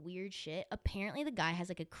barefoot doing weird shit. Apparently the guy has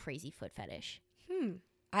like a crazy foot fetish.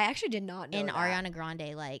 I actually did not know and that. Ariana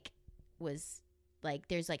Grande like was like,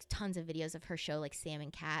 there's like tons of videos of her show like Sam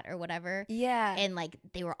and Cat or whatever. Yeah. And like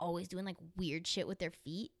they were always doing like weird shit with their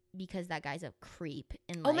feet because that guy's a creep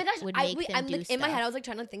and like oh my gosh, would make them I'm do like, stuff. in my head I was like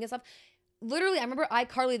trying to think of stuff. Literally, I remember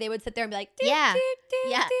iCarly, they would sit there and be like, Yeah.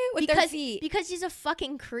 with their feet. Because he's a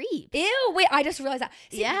fucking creep. Ew, wait, I just realized that.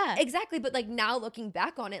 See, Yeah. Exactly, but like now looking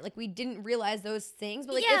back on it, like we didn't realize those things,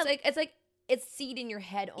 but like Yeah. it's like it's seed in your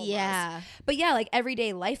head almost. Yeah. But yeah, like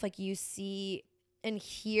everyday life, like you see and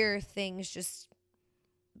hear things just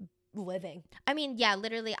living. I mean, yeah,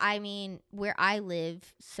 literally, I mean, where I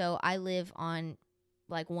live, so I live on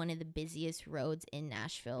like one of the busiest roads in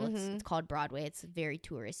Nashville. It's called Broadway. It's very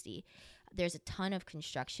touristy. There's a ton of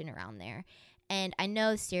construction around there. And I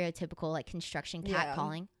know stereotypical like construction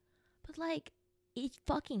catcalling, but like it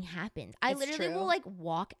fucking happens. I literally will like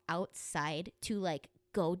walk outside to like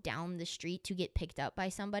go down the street to get picked up by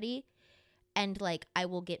somebody. And like I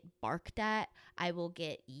will get barked at. I will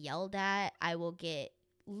get yelled at. I will get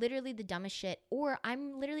literally the dumbest shit. Or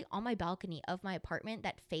I'm literally on my balcony of my apartment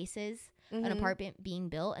that faces an apartment being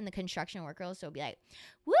built, and the construction workers will be like,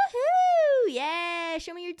 woohoo, yeah,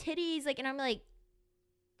 show me your titties. Like, and I'm like,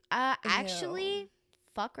 actually,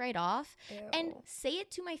 fuck right off. Ew. And say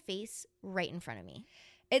it to my face right in front of me.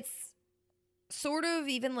 It's sort of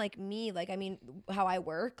even like me, like I mean how I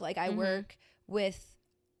work, like I work with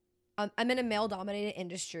I'm in a male dominated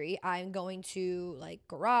industry. I'm going to like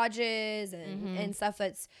garages and stuff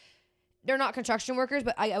that's, they're not construction workers,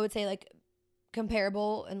 but I would say like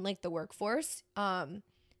comparable in like the workforce. And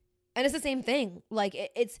it's the same thing. Like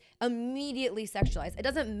it's immediately sexualized. It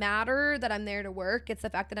doesn't matter that I'm there to work. It's the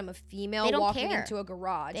fact that I'm a female walking into a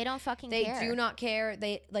garage. They don't fucking care. They do not care.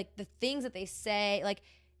 They like the things that they say, like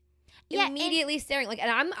immediately staring. Like,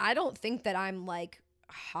 and I don't think that I'm like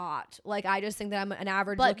hot. Like I just think that I'm an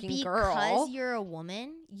average looking girl. Because you're a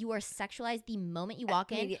woman, you are sexualized the moment you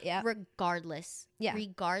walk in, regardless. Yeah.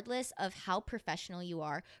 Regardless of how professional you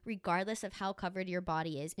are, regardless of how covered your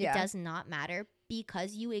body is, it does not matter.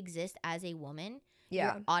 Because you exist as a woman,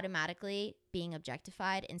 you're automatically being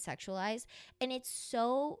objectified and sexualized. And it's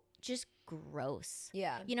so just gross.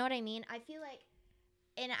 Yeah. You know what I mean? I feel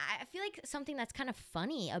like something that's kind of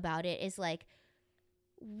funny about it is like,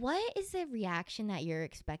 what is the reaction that you're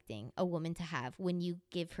expecting a woman to have when you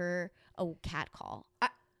give her a cat call?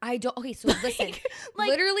 I don't. Okay, so listen.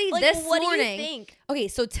 Literally this what morning. Do you think? Okay,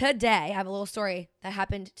 so today I have a little story that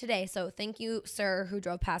happened today. So thank you, sir, who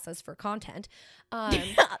drove past us for content.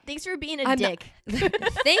 Thanks for being a dick.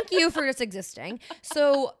 Thank you for just existing.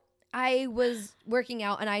 So I was working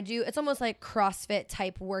out, and it's almost like CrossFit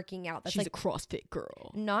type working out. That's She's like a CrossFit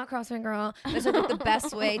girl. Not CrossFit girl. That's like the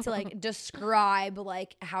best way to like describe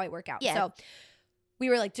like how I work out. Yeah. So we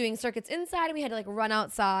were like doing circuits inside, and we had to like run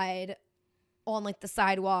outside on like the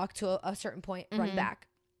sidewalk to a certain point, run back.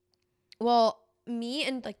 Well, me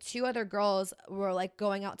and like 2 other girls were like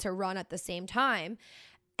going out to run at the same time.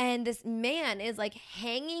 And this man is like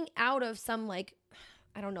hanging out of some like,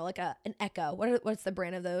 I don't know, like an Echo. What's the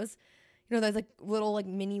brand of those? You know, those like little like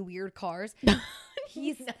mini weird cars.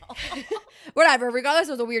 He's whatever. Regardless,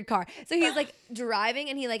 it was a weird car. So he's like driving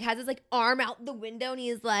and he like has his like arm out the window and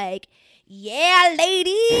he's like, "Yeah,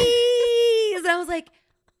 ladies." And I was like,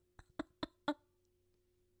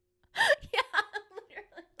 yeah,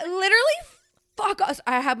 literally, fuck us.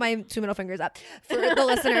 I have my 2 middle fingers up for the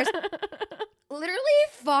listeners. Literally,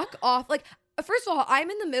 fuck off. Like, first of all, I'm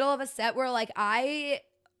in the middle of a set where like I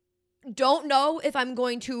don't know if I'm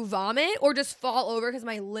going to vomit or just fall over because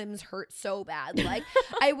my limbs hurt so bad. Like,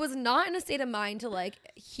 I was not in a state of mind to like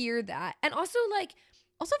hear that. And also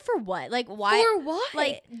for what? Like, why? For what?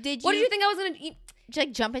 Like, what did you think I was gonna eat?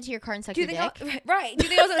 Like, jump into your car and suck Do you your think dick? right? Do you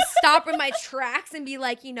think I was gonna stop in my tracks and be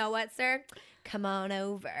like, you know what, sir? Come on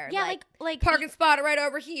over. Yeah, like parking spot right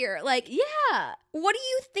over here. Like, yeah. What do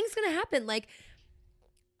you think's gonna happen? Like,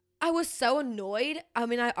 I was so annoyed. I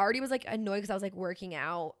mean, I already was like annoyed because I was like working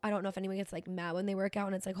out. I don't know if anyone gets like mad when they work out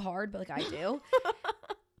and it's like hard, but like I do.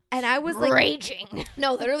 And I was like raging.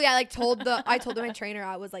 No, literally, I told my trainer,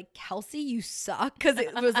 I was like, Kelsey, you suck, because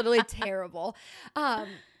it was literally terrible.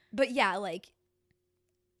 But yeah, like,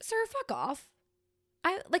 sir, fuck off.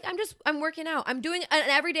 I'm working out. I'm doing an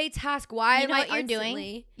everyday task. Why am I what you're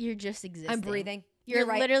doing? You're just existing. I'm breathing. You're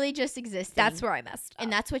right. literally just existing. That's where I messed up.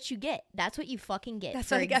 And that's what you get. That's what you fucking get. That's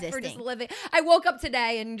for what I existing. get for just living. I woke up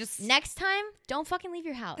today and just next time, don't fucking leave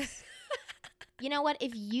your house. You know what?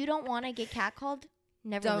 If you don't want to get catcalled,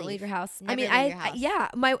 don't leave your house. Never I mean, leave your house. yeah.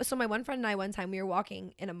 My one friend and I one time we were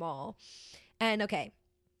walking in a mall, and okay,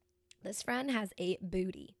 this friend has a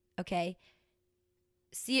booty. Okay,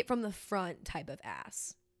 see it from the front type of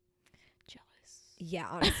ass. Jealous. Yeah,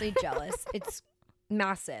 honestly, jealous. It's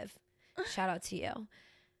massive. Shout out to you.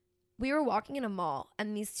 We were walking in a mall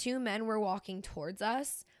and these 2 men were walking towards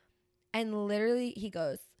us, and literally he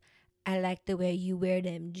goes, "I like the way you wear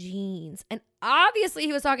them jeans." And obviously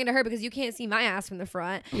he was talking to her because you can't see my ass from the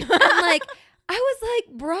front. And like, I was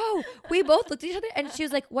like, bro, we both looked at each other and she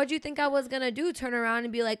was like, "What do you think I was gonna do? Turn around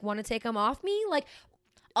and be like, want to take them off me?" Like,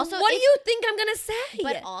 also, what do you think I'm gonna say?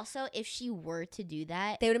 But also, if she were to do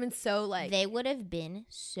that, they would have been so like, they would have been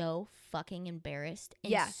so fucking embarrassed.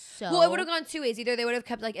 And yeah. So well, it would have gone 2 ways. Either they would have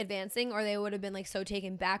kept like advancing, or they would have been like so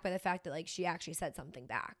taken back by the fact that like she actually said something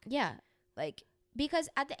back. Yeah, like, because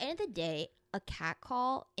at the end of the day, a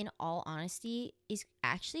catcall, in all honesty, is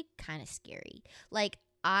actually kind of scary. Like,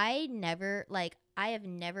 I have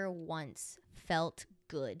never once felt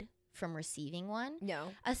good from receiving one.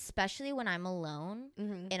 No. Especially when I'm alone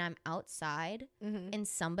and I'm outside and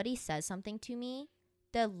somebody says something to me,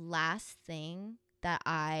 the last thing that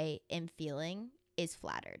I am feeling is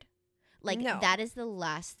flattered. Like, that is the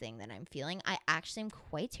last thing that I'm feeling. I actually am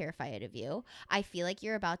quite terrified of you. I feel like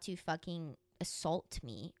you're about to fucking assault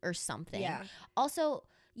me or something. Yeah. Also,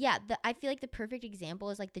 yeah, I feel like the perfect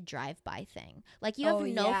example is like the drive-by thing. Like, you have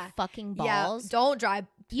no fucking balls. Yeah, don't drive.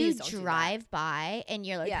 You drive by and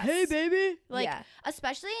you're like, "Hey, baby." Like,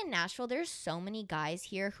 especially in Nashville, there's so many guys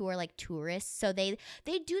here who are like tourists. So they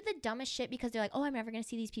do the dumbest shit because they're like, "Oh, I'm never going to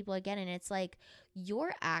see these people again." And it's like,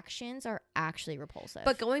 your actions are actually repulsive.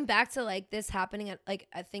 But going back to like this happening at like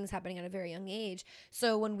things happening at a very young age.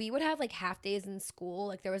 So when we would have like half days in school,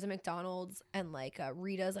 like there was a McDonald's and like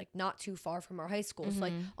Rita's like not too far from our high school. So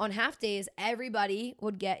like on half days, everybody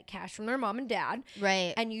would get cash from their mom and dad.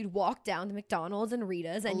 Right. And you'd walk down to McDonald's and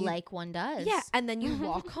Rita's and like one does. Yeah. And then you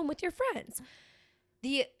walk home with your friends.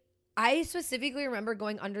 I specifically remember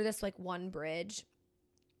going under this like one bridge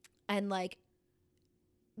and like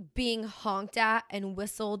being honked at and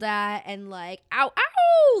whistled at and like, ow,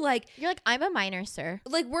 ow. Like, you're like, "I'm a minor, sir."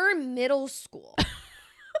 Like, we're in middle school.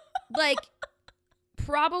 Like,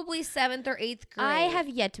 probably 7th or 8th grade. I have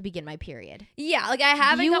yet to begin my period. Yeah, like I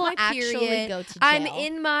haven't got my actually period. Go to jail. I'm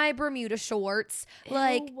in my Bermuda shorts.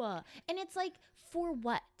 Like, ew. And it's like, for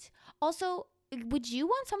what? Also, would you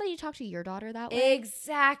want somebody to talk to your daughter that way?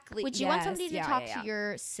 Exactly. Would you want somebody to talk to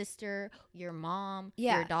your sister, your mom,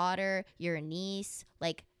 your daughter, your niece?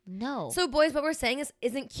 Like, no. So, boys, what we're saying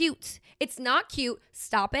isn't cute. It's not cute.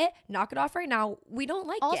 Stop it. Knock it off right now. We don't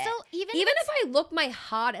like it. Also, even if I look my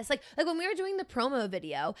hottest, like when we were doing the promo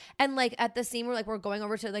video and like at the scene where like we're going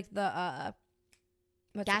over to like the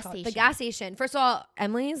gas station. The gas station. First of all,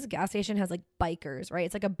 Emily's gas station has like bikers, right?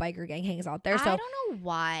 It's like a biker gang hangs out there. So I don't know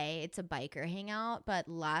why it's a biker hangout, but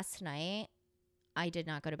last night I did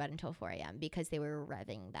not go to bed until 4 a.m. because they were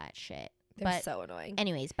revving that shit. They're so annoying.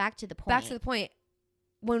 Anyways, back to the point.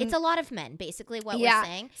 It's a lot of men, basically what we're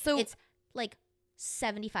saying. So it's like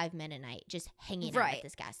 75 men a night just hanging out at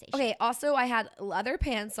this gas station. Okay, also I had leather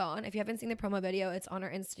pants on. If you haven't seen the promo video, it's on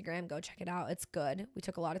our Instagram. Go check it out. It's good. We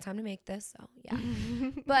took a lot of time to make this, so yeah.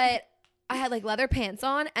 But I had like leather pants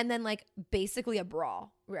on and then like basically a bra,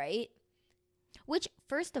 right? Which,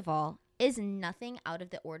 first of all, is nothing out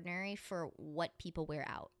of the ordinary for what people wear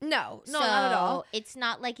out. No, not at all. It's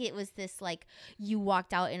not like it was this like you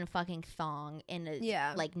walked out in a fucking thong and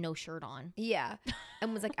like no shirt on. Yeah.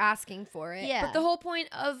 And was like asking for it. Yeah. But the whole point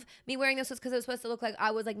of me wearing this was because it was supposed to look like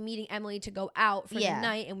I was like meeting Emily to go out for the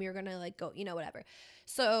night and we were gonna like go, whatever.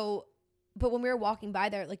 So, but when we were walking by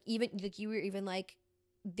there, like even like you were even like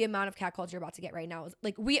the amount of cat calls you're about to get right now is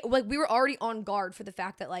like we were already on guard for the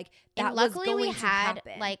fact that like that and luckily was going we to had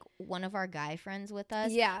happen. like one of our guy friends with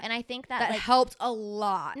us. Yeah. And I think that like, helped a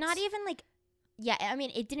lot. Not even like I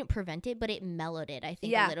mean, it didn't prevent it, but it mellowed it, I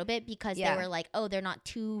think, a little bit because they were like, oh, they're not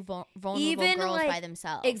two vulnerable even, girls like, by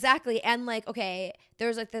themselves. Exactly. And like, okay,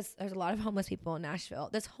 there's a lot of homeless people in Nashville.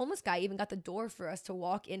 This homeless guy even got the door for us to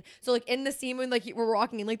walk in. So like in the scene when like we're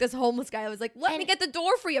walking in, like this homeless guy was like, let me get the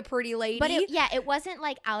door for you, pretty lady. But it wasn't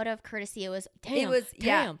like out of courtesy. It was,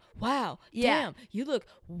 damn, wow, damn, you look,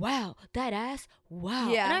 wow, that ass, wow.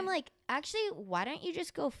 Yeah. And I'm like, actually, why don't you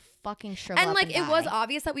just go fucking shrivel up and like and it die? was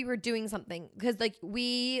obvious that we were doing something because like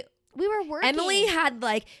we were working. Emily had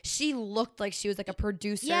like she looked like she was like a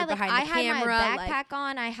producer behind the camera. I had my backpack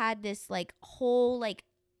on. I had this like whole like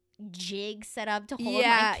jig set up to hold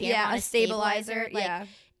my camera on a stabilizer. Like,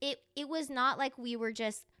 it was not like we were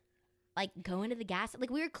just like going to the gas.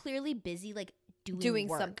 Like we were clearly busy like doing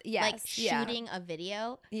work. Something. Yes. Like shooting a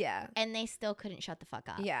video. Yeah. And they still couldn't shut the fuck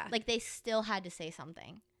up. Yeah. Like they still had to say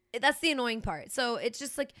something. That's the annoying part. So it's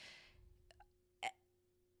just like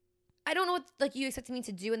I don't know what like you expected me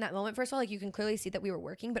to do in that moment. First of all, like you can clearly see that we were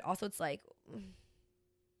working, but also it's like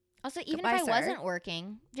also even if I wasn't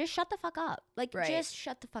working, just shut the fuck up. Like just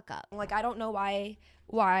shut the fuck up. Like I don't know why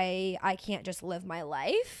I can't just live my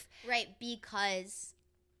life. Right, because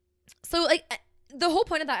so like the whole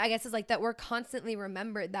point of that I guess is like that we're constantly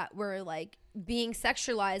remembered that we're like being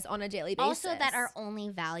sexualized on a daily basis. Also that our only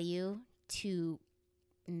value to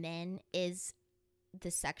men is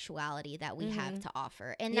the sexuality that we have to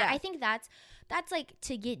offer. And I think that's like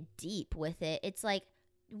to get deep with it. It's like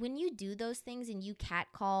when you do those things and you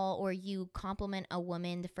catcall or you compliment a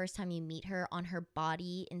woman the first time you meet her on her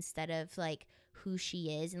body instead of like who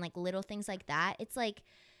she is and like little things like that, it's like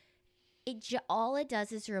all it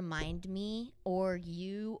does is remind me or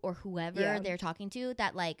you or whoever they're talking to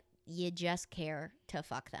that like you just care to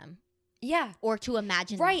fuck them. Yeah. Or to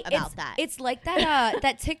imagine about that. It's like that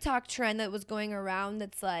that TikTok trend that was going around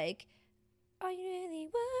that's like, all you really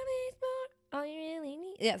want is more, all you really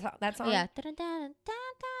need. Yeah, that song. Yeah.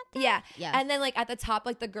 Yeah. Yeah. And then like at the top,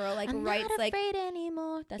 like the girl like I'm writes not like afraid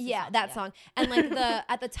anymore. That's that song. And like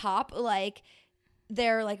at the top, like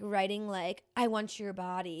they're like writing like, I want your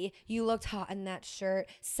body. You looked hot in that shirt.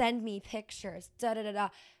 Send me pictures. Da da da da.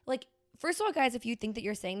 Like, first of all, guys, if you think that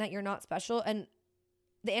you're saying that, you're not special. And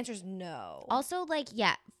the answer is no. Also, like,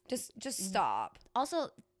 just stop. Also,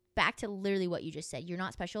 back to literally what you just said. You're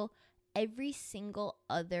not special. Every single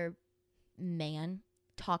other man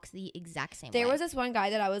talks the exact same way. There was this one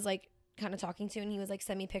guy that I was like kind of talking to, and he was like,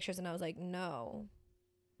 send me pictures, and I was like, no.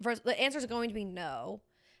 First, the answer is going to be no.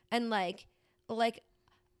 And like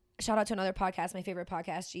shout out to another podcast, my favorite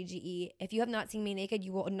podcast, GGE. If you have not seen me naked,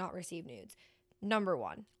 you will not receive nudes. Number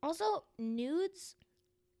one. Also, nudes,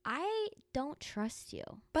 I don't trust you.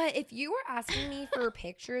 But if you were asking me for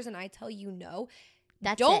pictures and I tell you no,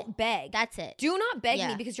 don't beg. That's it. Do not beg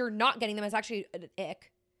me because you're not getting them. It's actually an ick.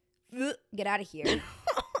 Get out of here.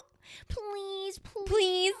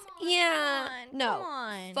 Please. Yeah. No. Come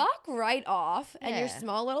on. Fuck right off. And your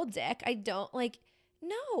small little dick. I don't like.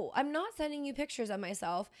 No, I'm not sending you pictures of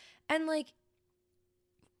myself. And like,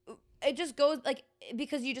 it just goes like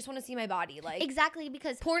because you just want to see my body. Like exactly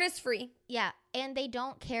because porn is free. Yeah, and they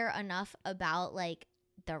don't care enough about like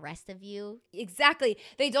the rest of you. Exactly.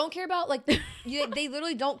 They don't care about like they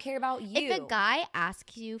literally don't care about you. If a guy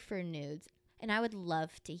asks you for nudes, and I would love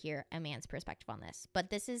to hear a man's perspective on this, but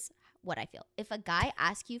this is what I feel. If a guy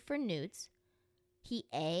asks you for nudes, he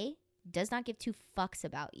A, does not give two fucks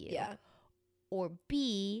about you. Yeah. Or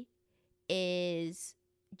B, is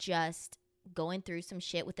just going through some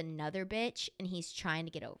shit with another bitch and he's trying to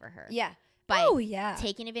get over her. Yeah. By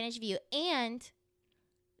taking advantage of you. And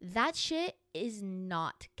that shit is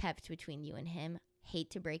not kept between you and him. Hate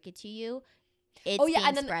to break it to you. It's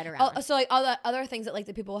being spread around. So like all the other things that like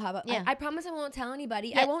the people will have. I promise I won't tell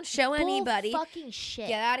anybody. I won't show anybody. Bull fucking shit.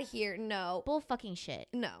 Get out of here. No. Bull fucking shit.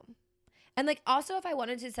 No. And like also if I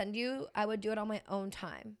wanted to send you, I would do it on my own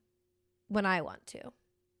time. when I want to,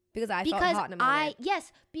 because I felt hot in a moment.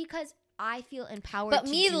 Because I feel empowered. But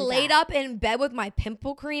to me do laid that. up in bed with my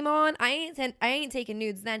pimple cream on, I ain't taking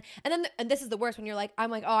nudes then. And then and this is the worst when you're like,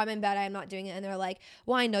 I'm like, oh, I'm in bed, I'm not doing it, and they're like,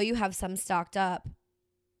 well, I know you have some stocked up.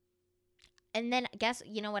 And then guess,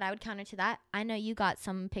 you know what I would counter to that? I know you got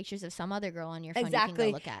some pictures of some other girl on your phone you Exactly. can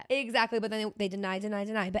go look at. Exactly. But then they deny.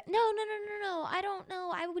 But No. I don't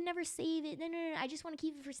know. I would never save it. No. I just want to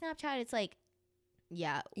keep it for Snapchat. It's like,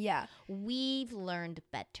 yeah, we've learned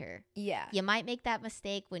better. Yeah. You might make that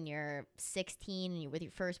mistake when you're 16 and you're with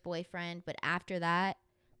your first boyfriend, but after that,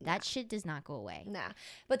 that shit does not go away. Nah.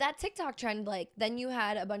 But that TikTok trend, like, then you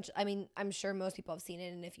had a bunch, I mean, I'm sure most people have seen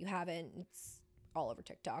it, and if you haven't, it's all over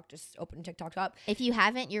TikTok. Just open TikTok up. If you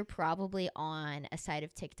haven't, you're probably on a side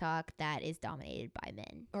of TikTok that is dominated by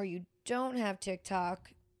men. Or you don't have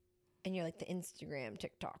TikTok, and you're like the Instagram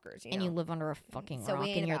TikTokers, you know? And you live under a fucking rock, we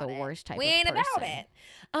ain't and you're the about it. worst type We of ain't person.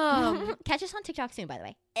 about it. Catch us on TikTok soon, by the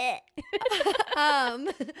way.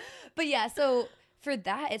 But yeah, so for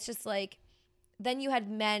that, it's just like, then you had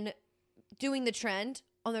men doing the trend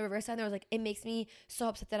on the reverse side. They were like, it makes me so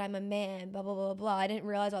upset that I'm a man, blah, blah, blah, blah. I didn't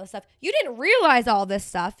realize all this stuff. You didn't realize all this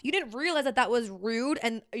stuff. You didn't realize that was rude,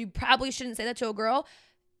 and you probably shouldn't say that to a girl.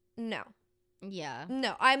 No. Yeah.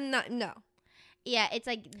 No, I'm not. No. Yeah, it's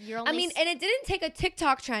like you're only. I mean, and it didn't take a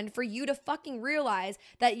TikTok trend for you to fucking realize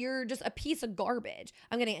that you're just a piece of garbage.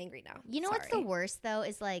 I'm getting angry now. You know what's the worst though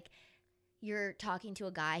is like you're talking to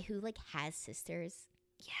a guy who like has sisters.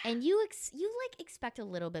 Yeah. And you like expect a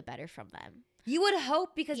little bit better from them. You would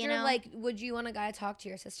hope, because You you're know? like, would you want a guy to talk to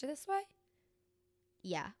your sister this way?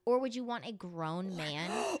 Yeah. Or would you want a grown man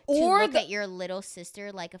Or to look at your little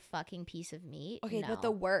sister like a fucking piece of meat? Okay, No. but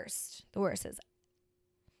the worst is,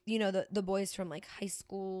 you know, the boys from like high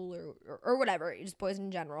school or whatever, just boys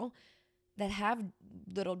in general, that have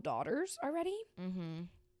little daughters already, Mm-hmm.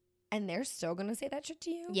 and they're still gonna say that shit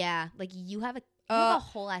to you. Yeah, like you have a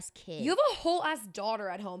whole ass kid. You have a whole ass daughter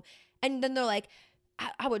at home, and then they're like,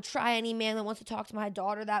 I would try any man that wants to talk to my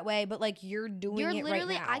daughter that way, but like you're doing it right now. You're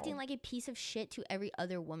literally acting like a piece of shit to every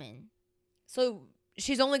other woman. So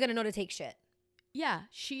she's only gonna know to take shit. Yeah,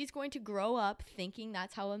 she's going to grow up thinking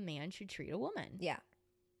that's how a man should treat a woman. Yeah.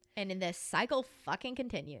 And then this cycle fucking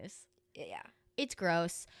continues. Yeah. It's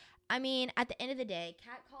gross. I mean, at the end of the day,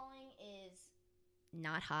 catcalling is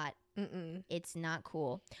not hot. Mm-mm. It's not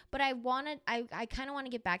cool. But I kind of want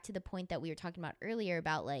to get back to the point that we were talking about earlier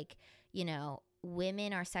about, like, you know,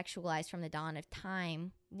 women are sexualized from the dawn of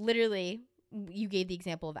time. Literally, you gave the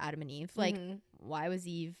example of Adam and Eve. Like, why was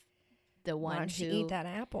Eve the one Why did she who eat that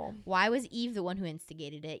apple? Why was Eve the one who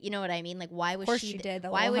instigated it? You know what I mean? Like, why was Of course she did.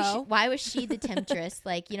 Why was she the temptress?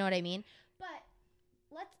 Like, you know what I mean? But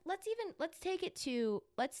let's take it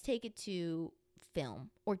to film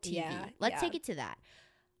or TV. Yeah, Let's take it to that.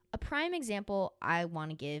 A prime example I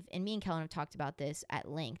want to give, and me and Kellen have talked about this at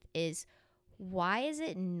length, is why is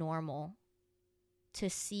it normal to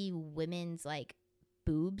see women's like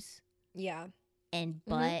boobs Yeah. and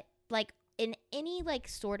butt, like in any like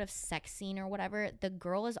sort of sex scene or whatever, the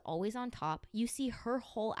girl is always on top. You see her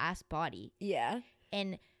whole ass body. Yeah.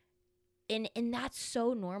 And that's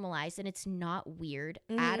so normalized, and it's not weird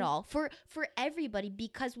at all for everybody,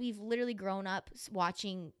 because we've literally grown up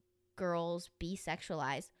watching girls be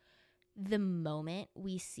sexualized. The moment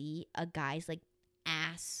we see a guy's like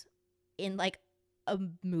ass in like a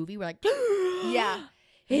movie, we're like, Yeah.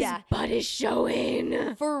 his butt is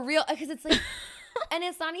showing For real, because it's like, and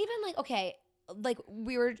it's not even like, okay, like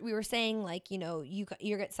we were saying, like, you know, you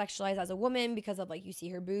get sexualized as a woman because of like you see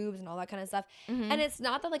her boobs and all that kind of stuff. And it's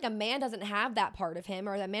not that like a man doesn't have that part of him,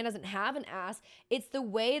 or that man doesn't have an ass. It's the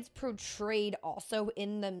way it's portrayed also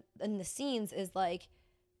in the scenes, is like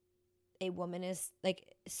a woman is like,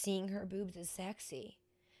 seeing her boobs is sexy.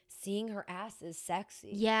 Seeing her ass is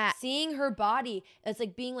sexy. Yeah. Seeing her body, it's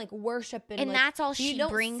like being like worship, and like, that's all you she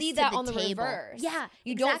don't brings see to that the on the table. reverse. Yeah,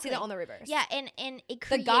 you don't see exactly. that on the reverse. Yeah, and it The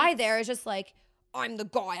creates, guy there is just like, I'm the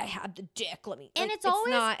guy, I have the dick, let me. And like, it's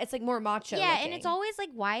always not. It's like more macho. Yeah, looking. and it's always like,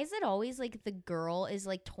 why is it always like the girl is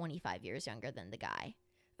like 25 years younger than the guy?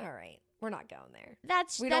 All right, we're not going there.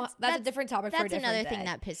 That's That's a different topic. For a That's different another thing day.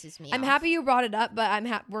 that pisses me I'm off. happy you brought it up, but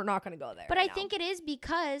we're not going to go there. But right I think now. it is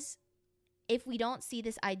because if we don't see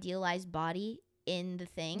this idealized body in the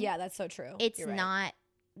thing, Yeah, that's so true. it's You're right. not.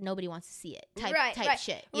 Nobody wants to see it. Type Right.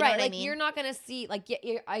 shit. You right, know what like I mean? you're not gonna see like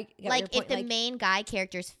I get like your point. if the like, main guy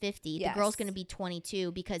character is 50, the girl's Yes. gonna be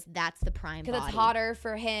 22 because that's the prime body. because it's hotter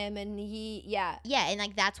for him, and Yeah, and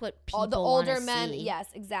like that's what people all the older wanna men. see. Yes,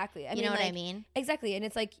 exactly. You know what I mean? Exactly, and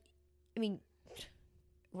it's like, I mean,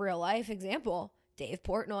 real life example: Dave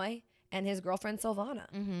Portnoy and his girlfriend Silvana.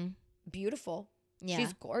 Mm-hmm. Beautiful. Yeah.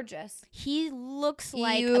 She's gorgeous. He looks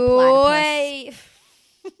like a platypus.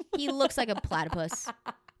 Yoy. He looks like a platypus.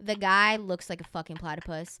 The guy looks like a fucking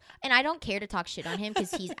platypus. And I don't care to talk shit on him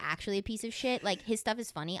because he's actually a piece of shit. Like, his stuff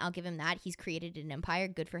is funny. I'll give him that. He's created an empire.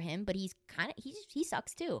 Good for him. But he's kind of, he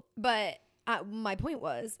sucks too. But my point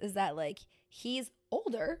is that, like, he's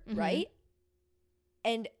older, right?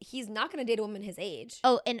 And he's not going to date a woman his age.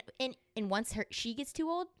 Oh, and once she gets too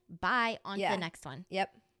old, bye, on to the next one. Yep.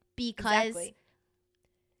 Because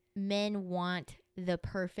men want the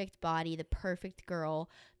perfect body, the perfect girl,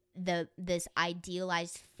 this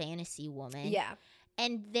idealized fantasy woman. Yeah.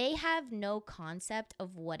 And they have no concept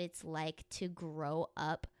of what it's like to grow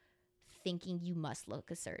up thinking you must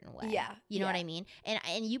look a certain way. Yeah. You know what I mean?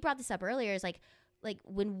 And you brought this up earlier, is like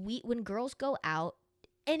when girls go out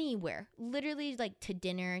anywhere, literally like to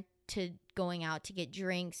dinner, to going out to get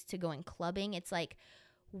drinks, to going clubbing, it's like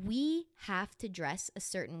we have to dress a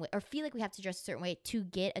certain way or feel like we have to dress a certain way to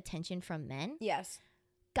get attention from men. Yes.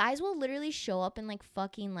 Guys will literally show up in like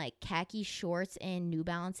fucking like khaki shorts and New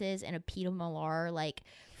Balances and a Peter Millar like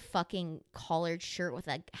fucking collared shirt with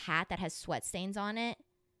a hat that has sweat stains on it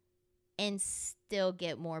and still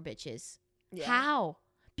get more bitches. Yeah. How?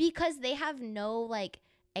 Because they have no like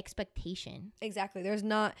expectation. Exactly. There's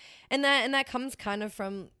not, and that comes kind of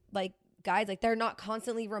from like guys, like they're not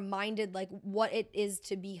constantly reminded like what it is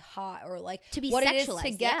to be hot or like to be what sexualized, it is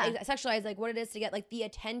to get sexualized, like what it is to get like the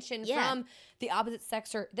attention from the opposite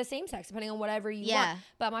sex or the same sex, depending on whatever you want.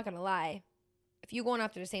 But I'm not gonna lie, if you going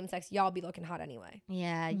after the same sex, y'all be looking hot anyway.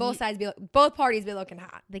 Yeah, both parties be looking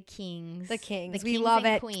hot. The kings, we love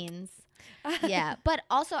it. Queens. Yeah, but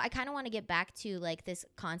also I kind of want to get back to like this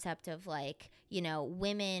concept of like, you know,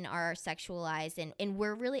 women are sexualized and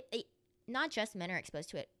we're really not just men are exposed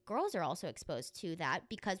to it. Girls are also exposed to that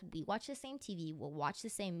because we watch the same TV, we'll watch the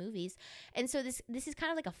same movies. And so this is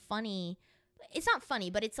kind of like a funny, it's not funny,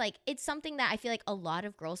 but it's like, it's something that I feel like a lot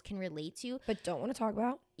of girls can relate to. But don't want to talk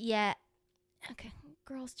about. Yeah. Okay.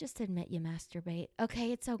 Girls, just admit you masturbate.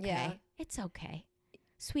 Okay. It's okay. Yeah. It's okay.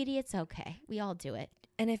 Sweetie, it's okay. We all do it.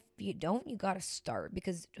 And if you don't, you got to start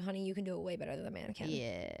because, honey, you can do it way better than a man can.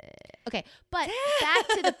 Yeah. Okay. But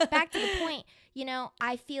back to the point, you know,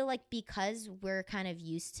 I feel like because we're kind of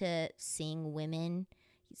used to seeing women's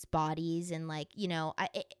bodies and like, you know,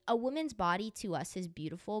 a woman's body to us is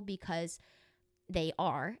beautiful because they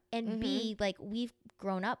are. And B, like we've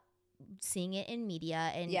grown up seeing it in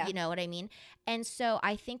media and you know what I mean? And so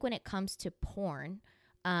I think when it comes to porn,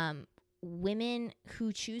 women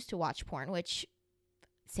who choose to watch porn, which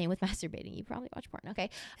same with masturbating, you probably watch porn, okay?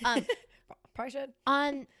 Probably should.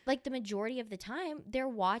 On like the majority of the time, they're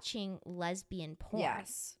watching lesbian porn.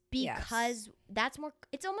 Yes. Because that's more,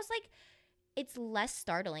 it's almost like it's less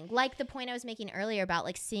startling. Like the point I was making earlier about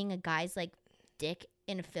like seeing a guy's like dick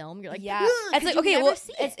in a film. You're like, yeah. It's like, okay, well,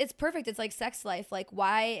 it's perfect. It's like sex life. Like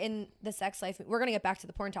why in the sex life, we're going to get back to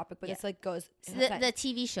the porn topic, but it's like goes. The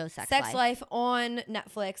TV show Sex Life on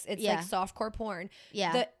Netflix. It's like softcore porn.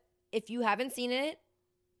 Yeah. If you haven't seen it,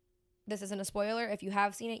 this isn't a spoiler. If you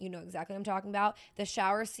have seen it, you know exactly what I'm talking about. The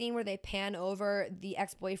shower scene where they pan over the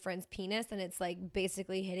ex-boyfriend's penis and it's like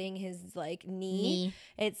basically hitting his like knee.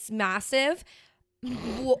 It's massive.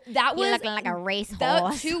 That was looking like a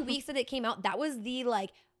racehorse. 2 weeks that it came out, that was the like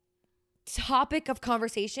topic of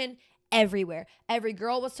conversation everywhere. Every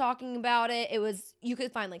girl was talking about it. It was, you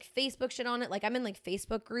could find like Facebook shit on it. Like I'm in like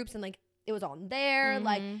Facebook groups and like it was on there,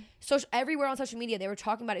 like everywhere on social media they were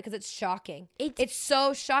talking about it because it's shocking. It's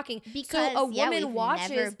so shocking because so a woman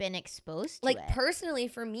watches. Never been exposed to like it. Personally,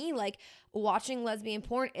 for me, like watching lesbian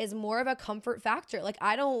porn is more of a comfort factor. Like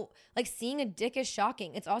I don't like seeing a dick is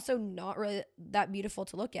shocking. It's also not really that beautiful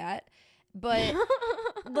to look at, but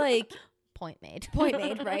like point made,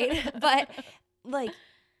 right? But like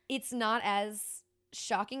it's not as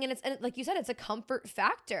shocking and like you said, it's a comfort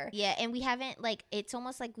factor. Yeah, and we haven't like, it's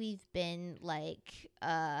almost like we've been like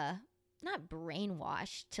not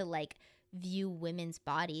brainwashed to like view women's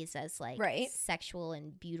bodies as like sexual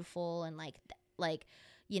and beautiful and like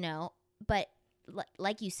you know, but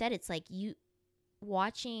like you said, it's like you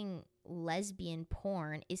watching lesbian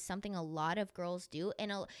porn is something a lot of girls do.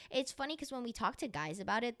 And it's funny because when we talk to guys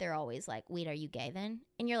about it, they're always like, wait, are you gay then?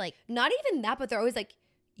 And you're like, not even that, but they're always like,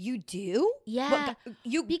 you do? Yeah.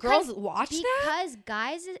 Girls watch that? Because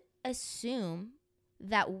guys assume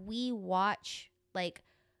that we watch, like,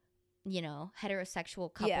 you know,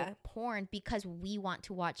 heterosexual couple porn because we want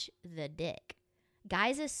to watch the dick.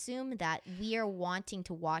 Guys assume that we are wanting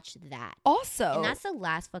to watch that. Also. And that's the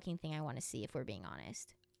last fucking thing I want to see, if we're being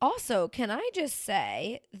honest. Also, can I just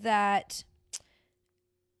say that,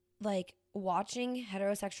 like, watching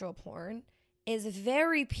heterosexual porn is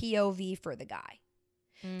very POV for the guy.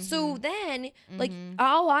 So then, like, Mhm.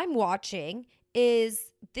 all I'm watching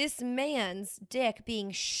is this man's dick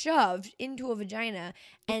being shoved into a vagina,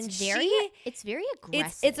 and it's very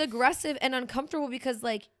aggressive. it's aggressive and uncomfortable because,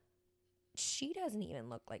 like, she doesn't even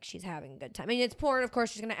look like she's having a good time. I mean, it's porn, of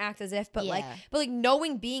course she's gonna act as if, but Yeah. like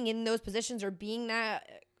knowing being in those positions or being that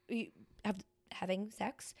having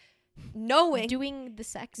sex, knowing doing the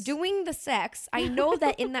sex. I know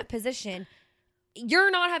that in that position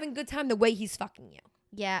you're not having a good time the way he's fucking you.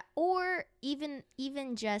 Yeah, or even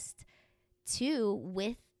just too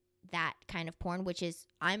with that kind of porn, which is,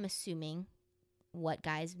 I'm assuming, what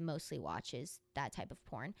guys mostly watch is that type of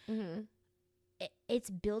porn. Mm-hmm. It's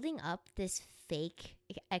building up this fake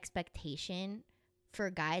expectation for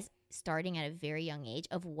guys starting at a very young age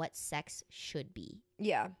of what sex should be.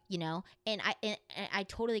 Yeah. You know? And I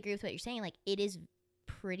totally agree with what you're saying. Like, it is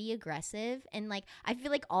pretty aggressive, and like I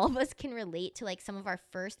feel like all of us can relate to like some of our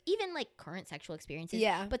first, even like current sexual experiences.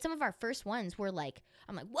 Yeah. But some of our first ones were like,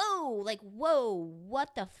 I'm like, whoa,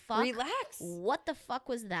 what the fuck? Relax. What the fuck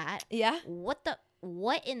was that? Yeah.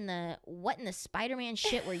 What in the Spider-Man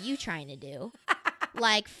shit were you trying to do?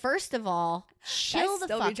 Like, first of all, chill the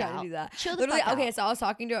fuck trying out. to do that. Chill the Literally, fuck okay, out. so I was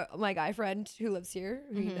talking to my guy friend who lives here,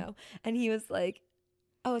 who you know, and he was like,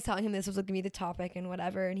 I was telling him this was going to be the topic and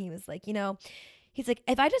whatever, and he was like, you know, he's like,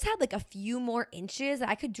 if I just had like a few more inches,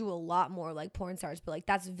 I could do a lot more like porn stars, but like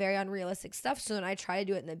that's very unrealistic stuff. So when I try to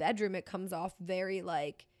do it in the bedroom, it comes off very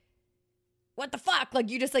like, what the fuck? Like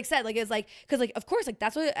you just like said, like it's like, because like of course like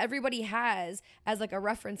that's what everybody has as like a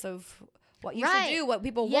reference of what you should do, what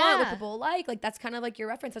people want, what people like. Like that's kind of like your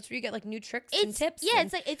reference. That's where you get like new tricks and tips. Yeah,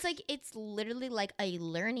 it's literally like a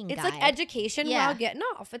learning guide. It's like education while getting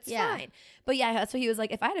off. It's fine. But yeah, that's what he was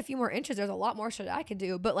like. If I had a few more inches, there's a lot more shit I could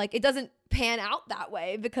do. But like it doesn't pan out that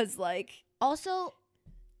way because like also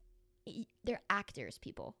they're actors,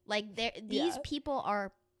 people. Like these people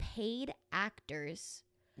are paid actors.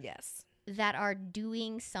 Yes. That are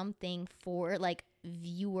doing something for like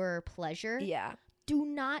viewer pleasure. Yeah. Do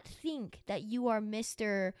not think that you are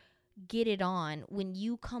Mr. Get It On when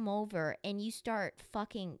you come over and you start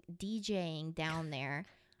fucking DJing down there.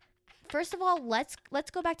 First of all, let's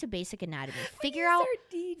go back to basic anatomy. Figure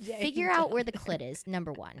out where the clit is.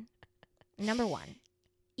 Number one.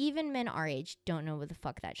 Even men our age don't know what the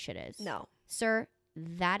fuck that shit is. No. Sir,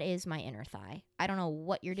 that is my inner thigh. I don't know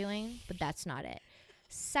what you're doing, but that's not it.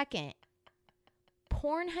 Second,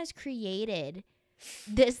 porn has created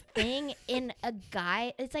this thing in a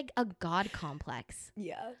guy. It's like a god complex.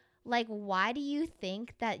 Yeah. Like, why do you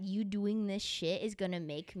think that you doing this shit is gonna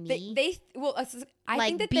make me? I like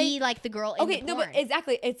think that be like the girl. Okay, in the no, porn. but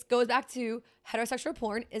exactly. It goes back to heterosexual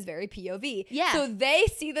porn is very POV. Yeah. So they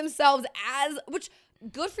see themselves as, which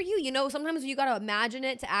good for you. You know, sometimes you gotta imagine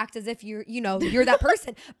it to act as if you're that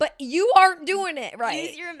person, but you aren't doing it right.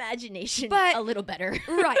 Use your imagination, but a little better.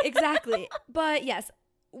 Right, exactly. But yes,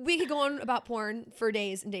 we could go on about porn for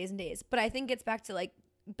days and days and days. But I think it's back to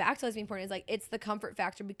lesbian porn is like it's the comfort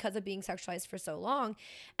factor because of being sexualized for so long,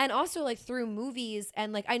 and also like through movies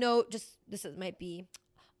and like I know might be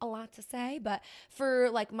a lot to say, but for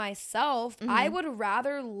like myself, I would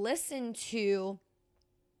rather listen to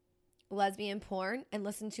lesbian porn and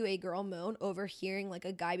listen to a girl moan over hearing like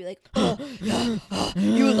a guy be like, oh, yeah,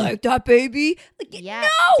 you like that, baby? Like, yeah,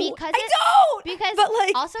 no, because I don't. Because but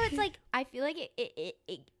like, also it's like I feel like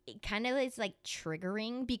it kind of is like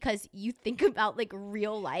triggering because you think about like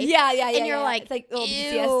real life. Yeah, and you're like, it's like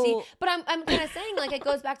PTSD. But I'm kind of saying like it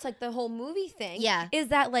goes back to like the whole movie thing. Yeah, is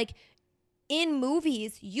that like in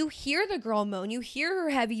movies you hear the girl moan, you hear her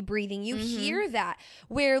heavy breathing, you hear that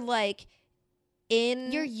where like.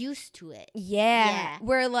 You're used to it. Yeah.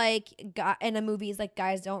 Where like in a movies like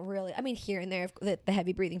guys don't really, I mean here and there the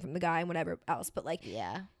heavy breathing from the guy and whatever else, but like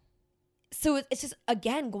so it's just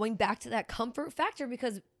again going back to that comfort factor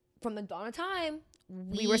because from the dawn of time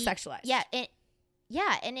we were sexualized.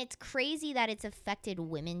 And it's crazy that it's affected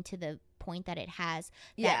women to the point that it has,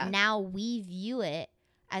 that now we view it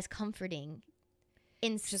as comforting.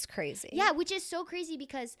 It's just crazy. Yeah, which is so crazy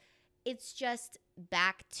because it's just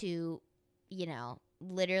back to, you know,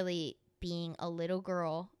 literally being a little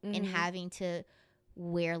girl and having to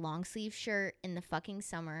wear long sleeve shirt in the fucking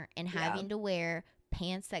summer and having to wear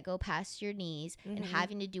pants that go past your knees and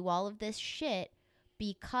having to do all of this shit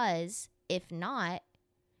because if not,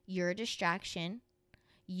 you're a distraction.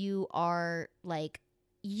 You are like,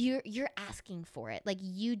 you're asking for it. Like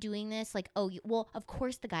you doing this, like, oh, well, of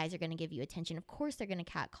course the guys are going to give you attention. Of course they're going to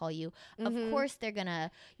catcall you. Of course they're going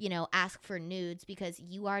to, you know, ask for nudes because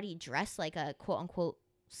you already dress like a quote unquote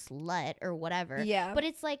slut or whatever. Yeah. But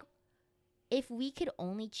it's like, if we could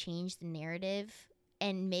only change the narrative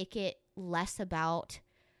and make it less about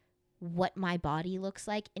what my body looks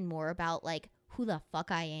like and more about like who the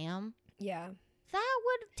fuck I am, Yeah. that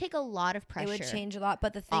would take a lot of pressure. It would change a lot.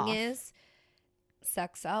 But the thing is,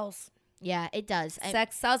 sex sells. Yeah, it does.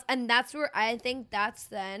 Sex sells. And that's where I think that's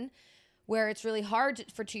then where it's really hard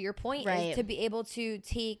to your point, is to be able to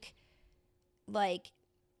take like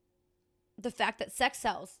the fact that sex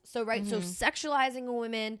sells. So, right. So sexualizing a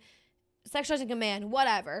woman, sexualizing a man,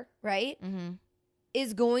 whatever, right,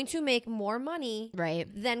 is going to make more money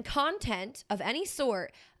than content of any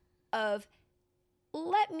sort of,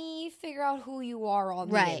 let me figure out who you are on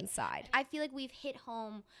the inside. I feel like we've hit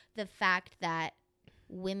home the fact that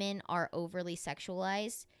women are overly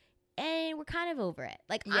sexualized, and we're kind of over it.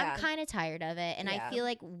 Like, I'm kind of tired of it, and I feel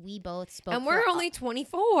like we both spoke. And we're only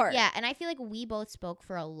 24. Yeah, and I feel like we both spoke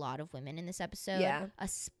for a lot of women in this episode. Yeah.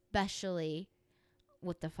 Especially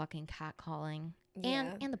with the fucking catcalling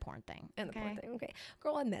and the porn thing. And the porn thing. Okay.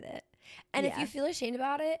 Girl, admit it. And if you feel ashamed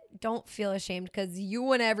about it, don't feel ashamed, because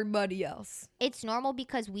you and everybody else. It's normal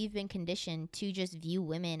because we've been conditioned to just view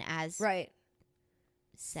women as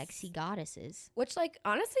sexy goddesses. Which, like,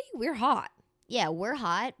 honestly, we're hot. Yeah, we're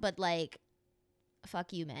hot, but like,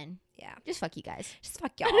 fuck you, men. Yeah. Just fuck you guys. Just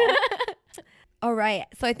fuck y'all. All right.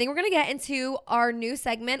 So I think we're going to get into our new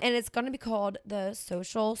segment, and it's going to be called The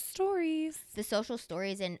Social Stories. The Social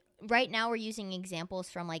Stories. And right now we're using examples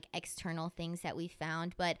from like external things that we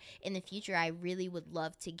found. But in the future, I really would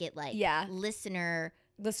love to get like listener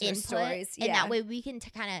input. Stories. Yeah. And that way we can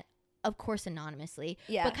kind of course, anonymously,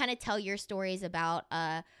 but kind of tell your stories about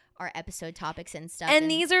our episode topics and stuff. And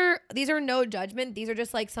these are no judgment. These are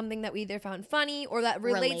just like something that we either found funny or that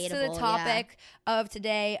relates to the topic of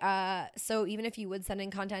today. So even if you would send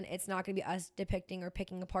in content, it's not going to be us depicting or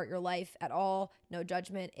picking apart your life at all. No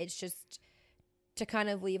judgment. It's just to kind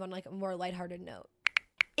of leave on like a more lighthearted note.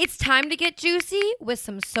 It's time to get juicy with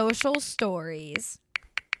some social stories.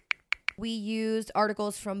 We used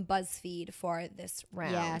articles from BuzzFeed for this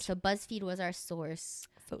round. Yeah, so BuzzFeed was our source.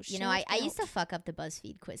 You know, I used to fuck up the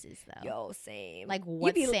BuzzFeed quizzes, though. Yo, same. Like,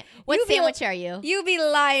 what sandwich are you? You be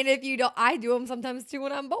lying if you don't. I do them sometimes, too,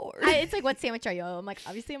 when I'm bored. It's like, what sandwich are you? I'm like,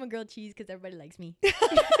 obviously, I'm a grilled cheese because everybody likes me.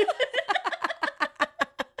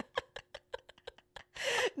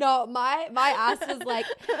 No, my ass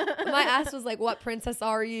was like, what princess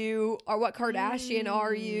are you? Or what Kardashian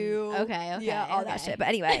are you? Okay. Yeah, all that shit. But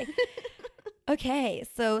anyway. Okay,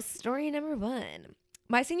 so story number 1.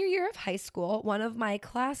 My senior year of high school, one of my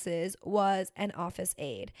classes was an office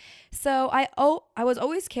aide. So I was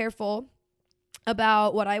always careful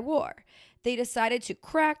about what I wore. They decided to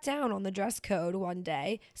crack down on the dress code one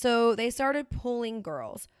day, so they started pulling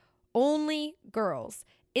girls, only girls,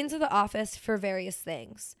 into the office for various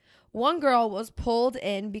things. One girl was pulled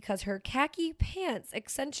in because her khaki pants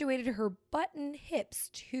accentuated her button hips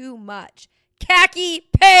too much. Khaki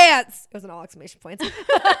pants! It was an all exclamation points.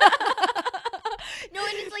 No,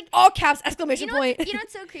 and it's like all caps, exclamation point. You know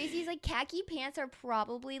what's so crazy is like khaki pants are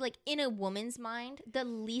probably like in a woman's mind the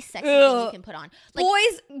least sexy thing you can put on. Like,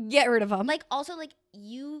 boys, get rid of them. Like also like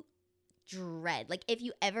you dread, like if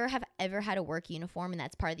you ever had a work uniform and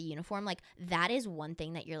that's part of the uniform, like that is one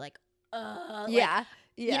thing that you're like, yeah.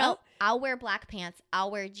 You know, I'll wear black pants,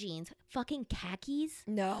 I'll wear jeans, fucking khakis.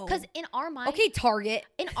 No, because in our mind, okay, Target.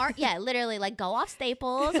 In our literally like go off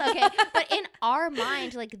Staples, okay, but in our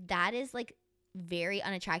mind, like that is like very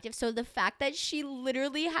unattractive. So the fact that she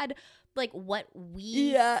literally had like what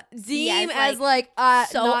we deem as like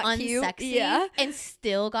so not unsexy, cute. and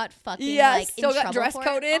still got fucking like still in got trouble dress for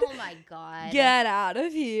coded. It. Oh my god, get out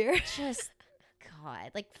of here! Just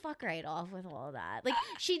God, like fuck right off with all of that. Like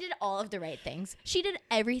she did all of the right things. She did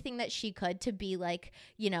everything that she could to be like,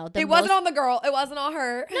 you know, it wasn't on the girl. It wasn't on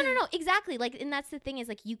her. No, exactly. Like, and that's the thing is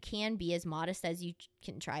like you can be as modest as you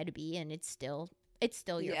can try to be, and it's still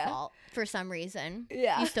your fault for some reason.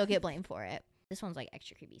 Yeah, you still get blamed for it. This one's like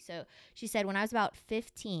extra creepy. So she said, when I was about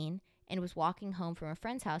 15 and was walking home from a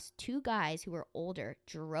friend's house, 2 guys who were older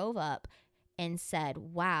drove up and said,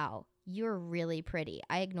 "Wow, you're really pretty."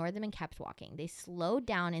 I ignored them and kept walking. They slowed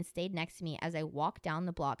down and stayed next to me as I walked down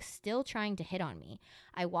the block, still trying to hit on me.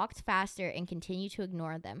 I walked faster and continued to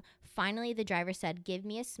ignore them. Finally, the driver said, "Give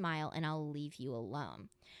me a smile and I'll leave you alone."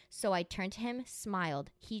 So I turned to him,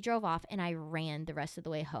 smiled. He drove off and I ran the rest of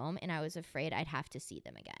the way home, and I was afraid I'd have to see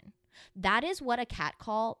them again. That is what a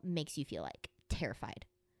catcall makes you feel like. Terrified.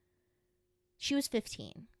 She was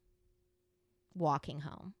 15. Walking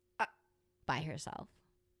home. By herself.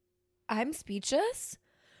 I'm speechless.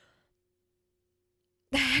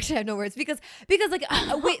 I actually have no words because like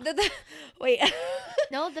wait wait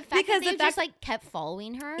No, the fact Because that the they just like kept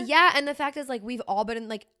following her. yeah, and the fact is like we've all been in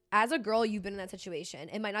like as a girl you've been in that situation.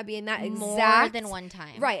 It might not be in that More exact than one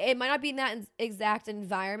time. right. It might not be in that exact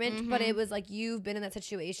environment, but Mhm. it was like you've been in that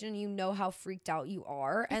situation. And you know how freaked out you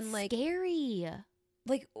are, It's and like scary.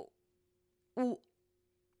 like.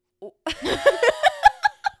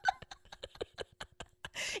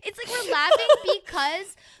 It's like we're laughing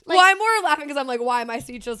because like Well, I'm more laughing because I'm like, why am I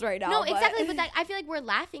speechless right now? no, exactly. But I feel like we're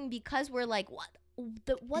laughing because we're like, what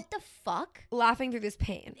the fuck? laughing through this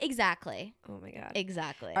pain. Exactly. Oh my god.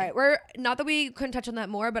 Exactly. All right, we're not that we couldn't touch on that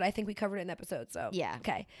more, but I think we covered it in the episode. So Yeah.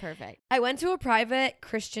 okay. Perfect. I went to a private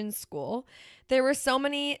Christian school. There were so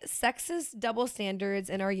many sexist double standards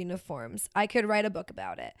in our uniforms. I could write a book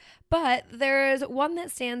about it. But there's one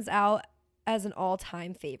that stands out as an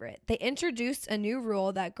all-time favorite. They introduced a new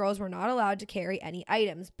rule that girls were not allowed to carry any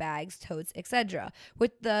items, bags, totes, etc.,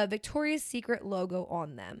 with the Victoria's Secret logo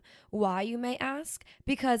on them. Why, you may ask?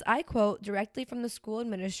 Because I quote directly from the school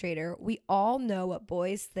administrator, "We all know what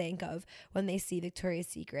boys think of when they see Victoria's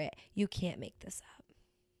Secret. You can't make this up."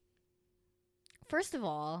 First of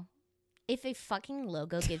all, if a fucking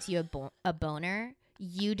logo gives you a boner,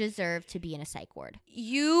 you deserve to be in a psych ward.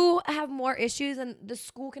 You have more issues than the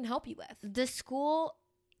school can help you with. The school,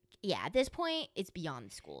 yeah, at this point, it's beyond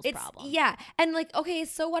the school's problem. Yeah. And like, okay,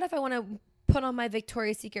 so what if I want to put on my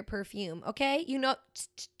Victoria's Secret perfume? Okay. You know,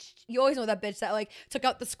 you always know that bitch that like took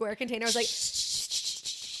out the square container, was like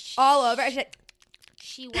all over. She's like,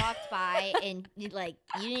 She walked by and like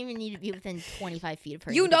you didn't even need to be within 25 feet of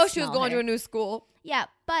her. you could know she was smell going her. to a new school. Yeah,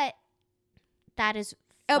 but that is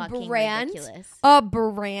A fucking brand? ridiculous. A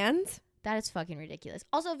brand? That is fucking ridiculous.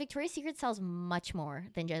 Also, Victoria's Secret sells much more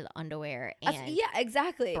than just underwear and Yeah,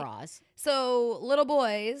 exactly. bras. So little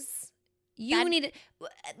boys, you need to,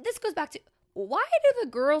 this goes back to, why do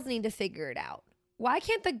the girls need to figure it out? Why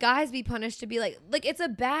can't the guys be punished to be like it's a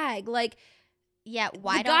bag? Like, Yeah,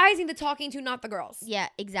 why the don't guys need to talking to, not the girls. Yeah,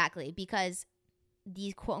 exactly. Because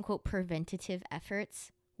these quote unquote preventative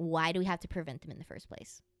efforts, why do we have to prevent them in the first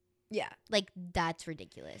place? Yeah. Like, that's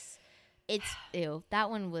ridiculous. It's ew. That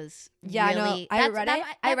one was Yeah, really, I know. I read it.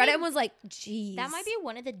 I read it and was like, geez. that might be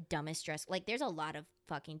one of the dumbest dress. Like, there's a lot of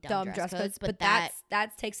fucking dumb dress codes, but that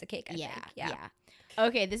takes the cake. I think. yeah.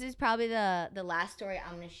 Okay, this is probably the last story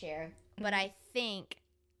I'm gonna share, but I think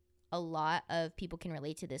a lot of people can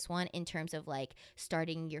relate to this one in terms of like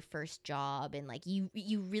starting your first job and like you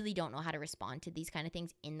really don't know how to respond to these kind of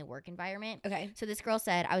things in the work environment. Okay. So this girl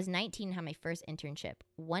said, I was 19 and had my first internship.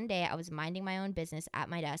 One day I was minding my own business at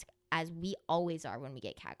my desk, as we always are when we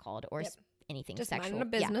get catcalled or anything Just sexual. minding a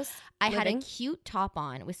business. I had a living. cute top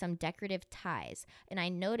on with some decorative ties, and I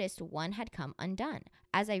noticed one had come undone.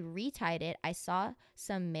 As I retied it, I saw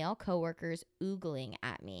some male coworkers oogling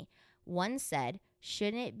at me. One said,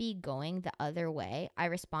 "Shouldn't it be going the other way?" I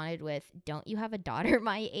responded with, "Don't you have a daughter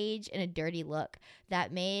my age?" and a dirty look.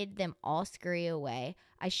 That made them all scurry away.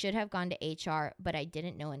 I should have gone to HR, but I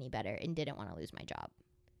didn't know any better and didn't want to lose my job.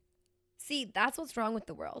 See, that's what's wrong with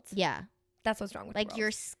the world. Yeah. That's what's wrong with the Like, world.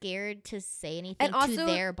 you're scared to say anything And also, to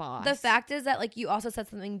their boss. The fact is that like you also said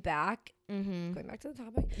something back. Mm-hmm. Going back to the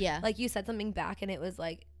topic. Yeah. Like you said something back and it was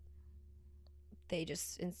like they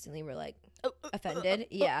just instantly were like offended.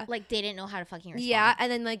 Yeah. Like, they didn't know how to fucking respond. Yeah,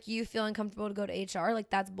 and then like you feel uncomfortable to go to HR, like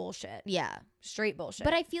that's bullshit. Yeah. Straight bullshit.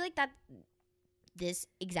 But I feel like that this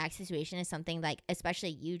exact situation is something like, especially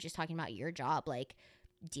you just talking about your job, like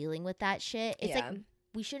dealing with that shit. It's like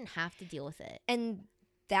we shouldn't have to deal with it. And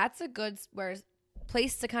that's a good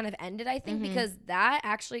place to kind of end it, I think, because that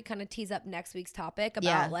actually kind of tees up next week's topic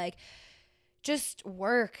about like just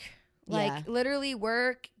work. Like literally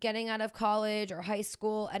work, getting out of college or high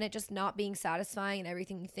school, and it just not being satisfying and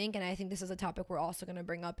everything you think. And I think this is a topic we're also going to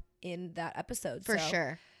bring up in that episode. For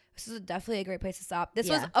sure. This is definitely a great place to stop. This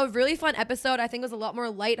was a really fun episode. I think it was a lot more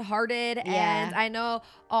lighthearted. And I know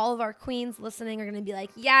all of our queens listening are going to be like,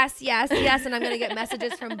 yes, yes, yes. And I'm going to get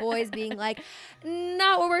messages from boys being like,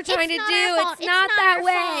 not what we're trying to do. It's not that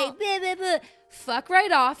way. Blah, blah, blah. Fuck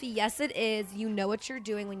right off. Yes, it is. You know what you're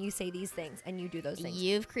doing when you say these things and you do those things.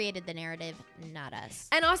 You've created the narrative, not us.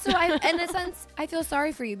 And also, in a sense, I feel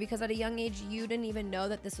sorry for you because at a young age, you didn't even know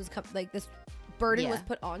that this was this burden was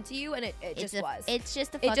put onto you, and it just was. It's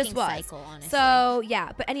just a fucking cycle, honestly. So,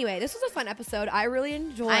 yeah. But anyway, this was a fun episode. I really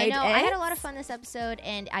enjoyed it. I had a lot of fun this episode,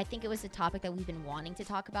 and I think it was a topic that we've been wanting to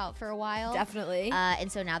talk about for a while. Definitely. And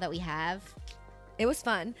so now that we have... It was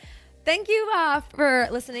fun. Thank you for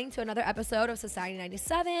listening to another episode of Society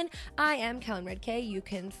 97. I am Kellen Redkay. You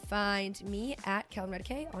can find me at Kellen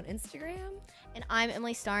Redkay on Instagram. And I'm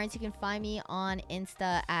Emily Starnes. You can find me on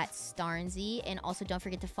Insta at Starnsy. And also don't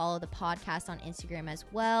forget to follow the podcast on Instagram as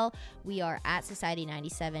well. We are at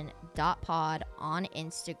society97.pod on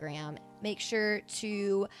Instagram. Make sure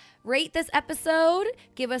to rate this episode.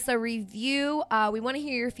 Give us a review. We want to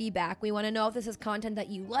hear your feedback. We want to know if this is content that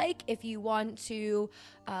you like. If you want to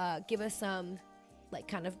give us some like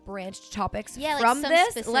kind of branched topics from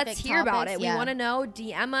this, let's hear about it. Yeah. We want to know.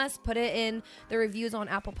 DM us, put it in the reviews on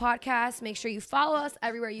Apple Podcasts. Make sure you follow us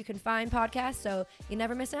everywhere you can find podcasts so you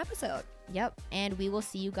never miss an episode. Yep. And we will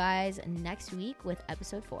see you guys next week with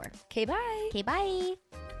episode 4. Okay, bye. Okay, bye.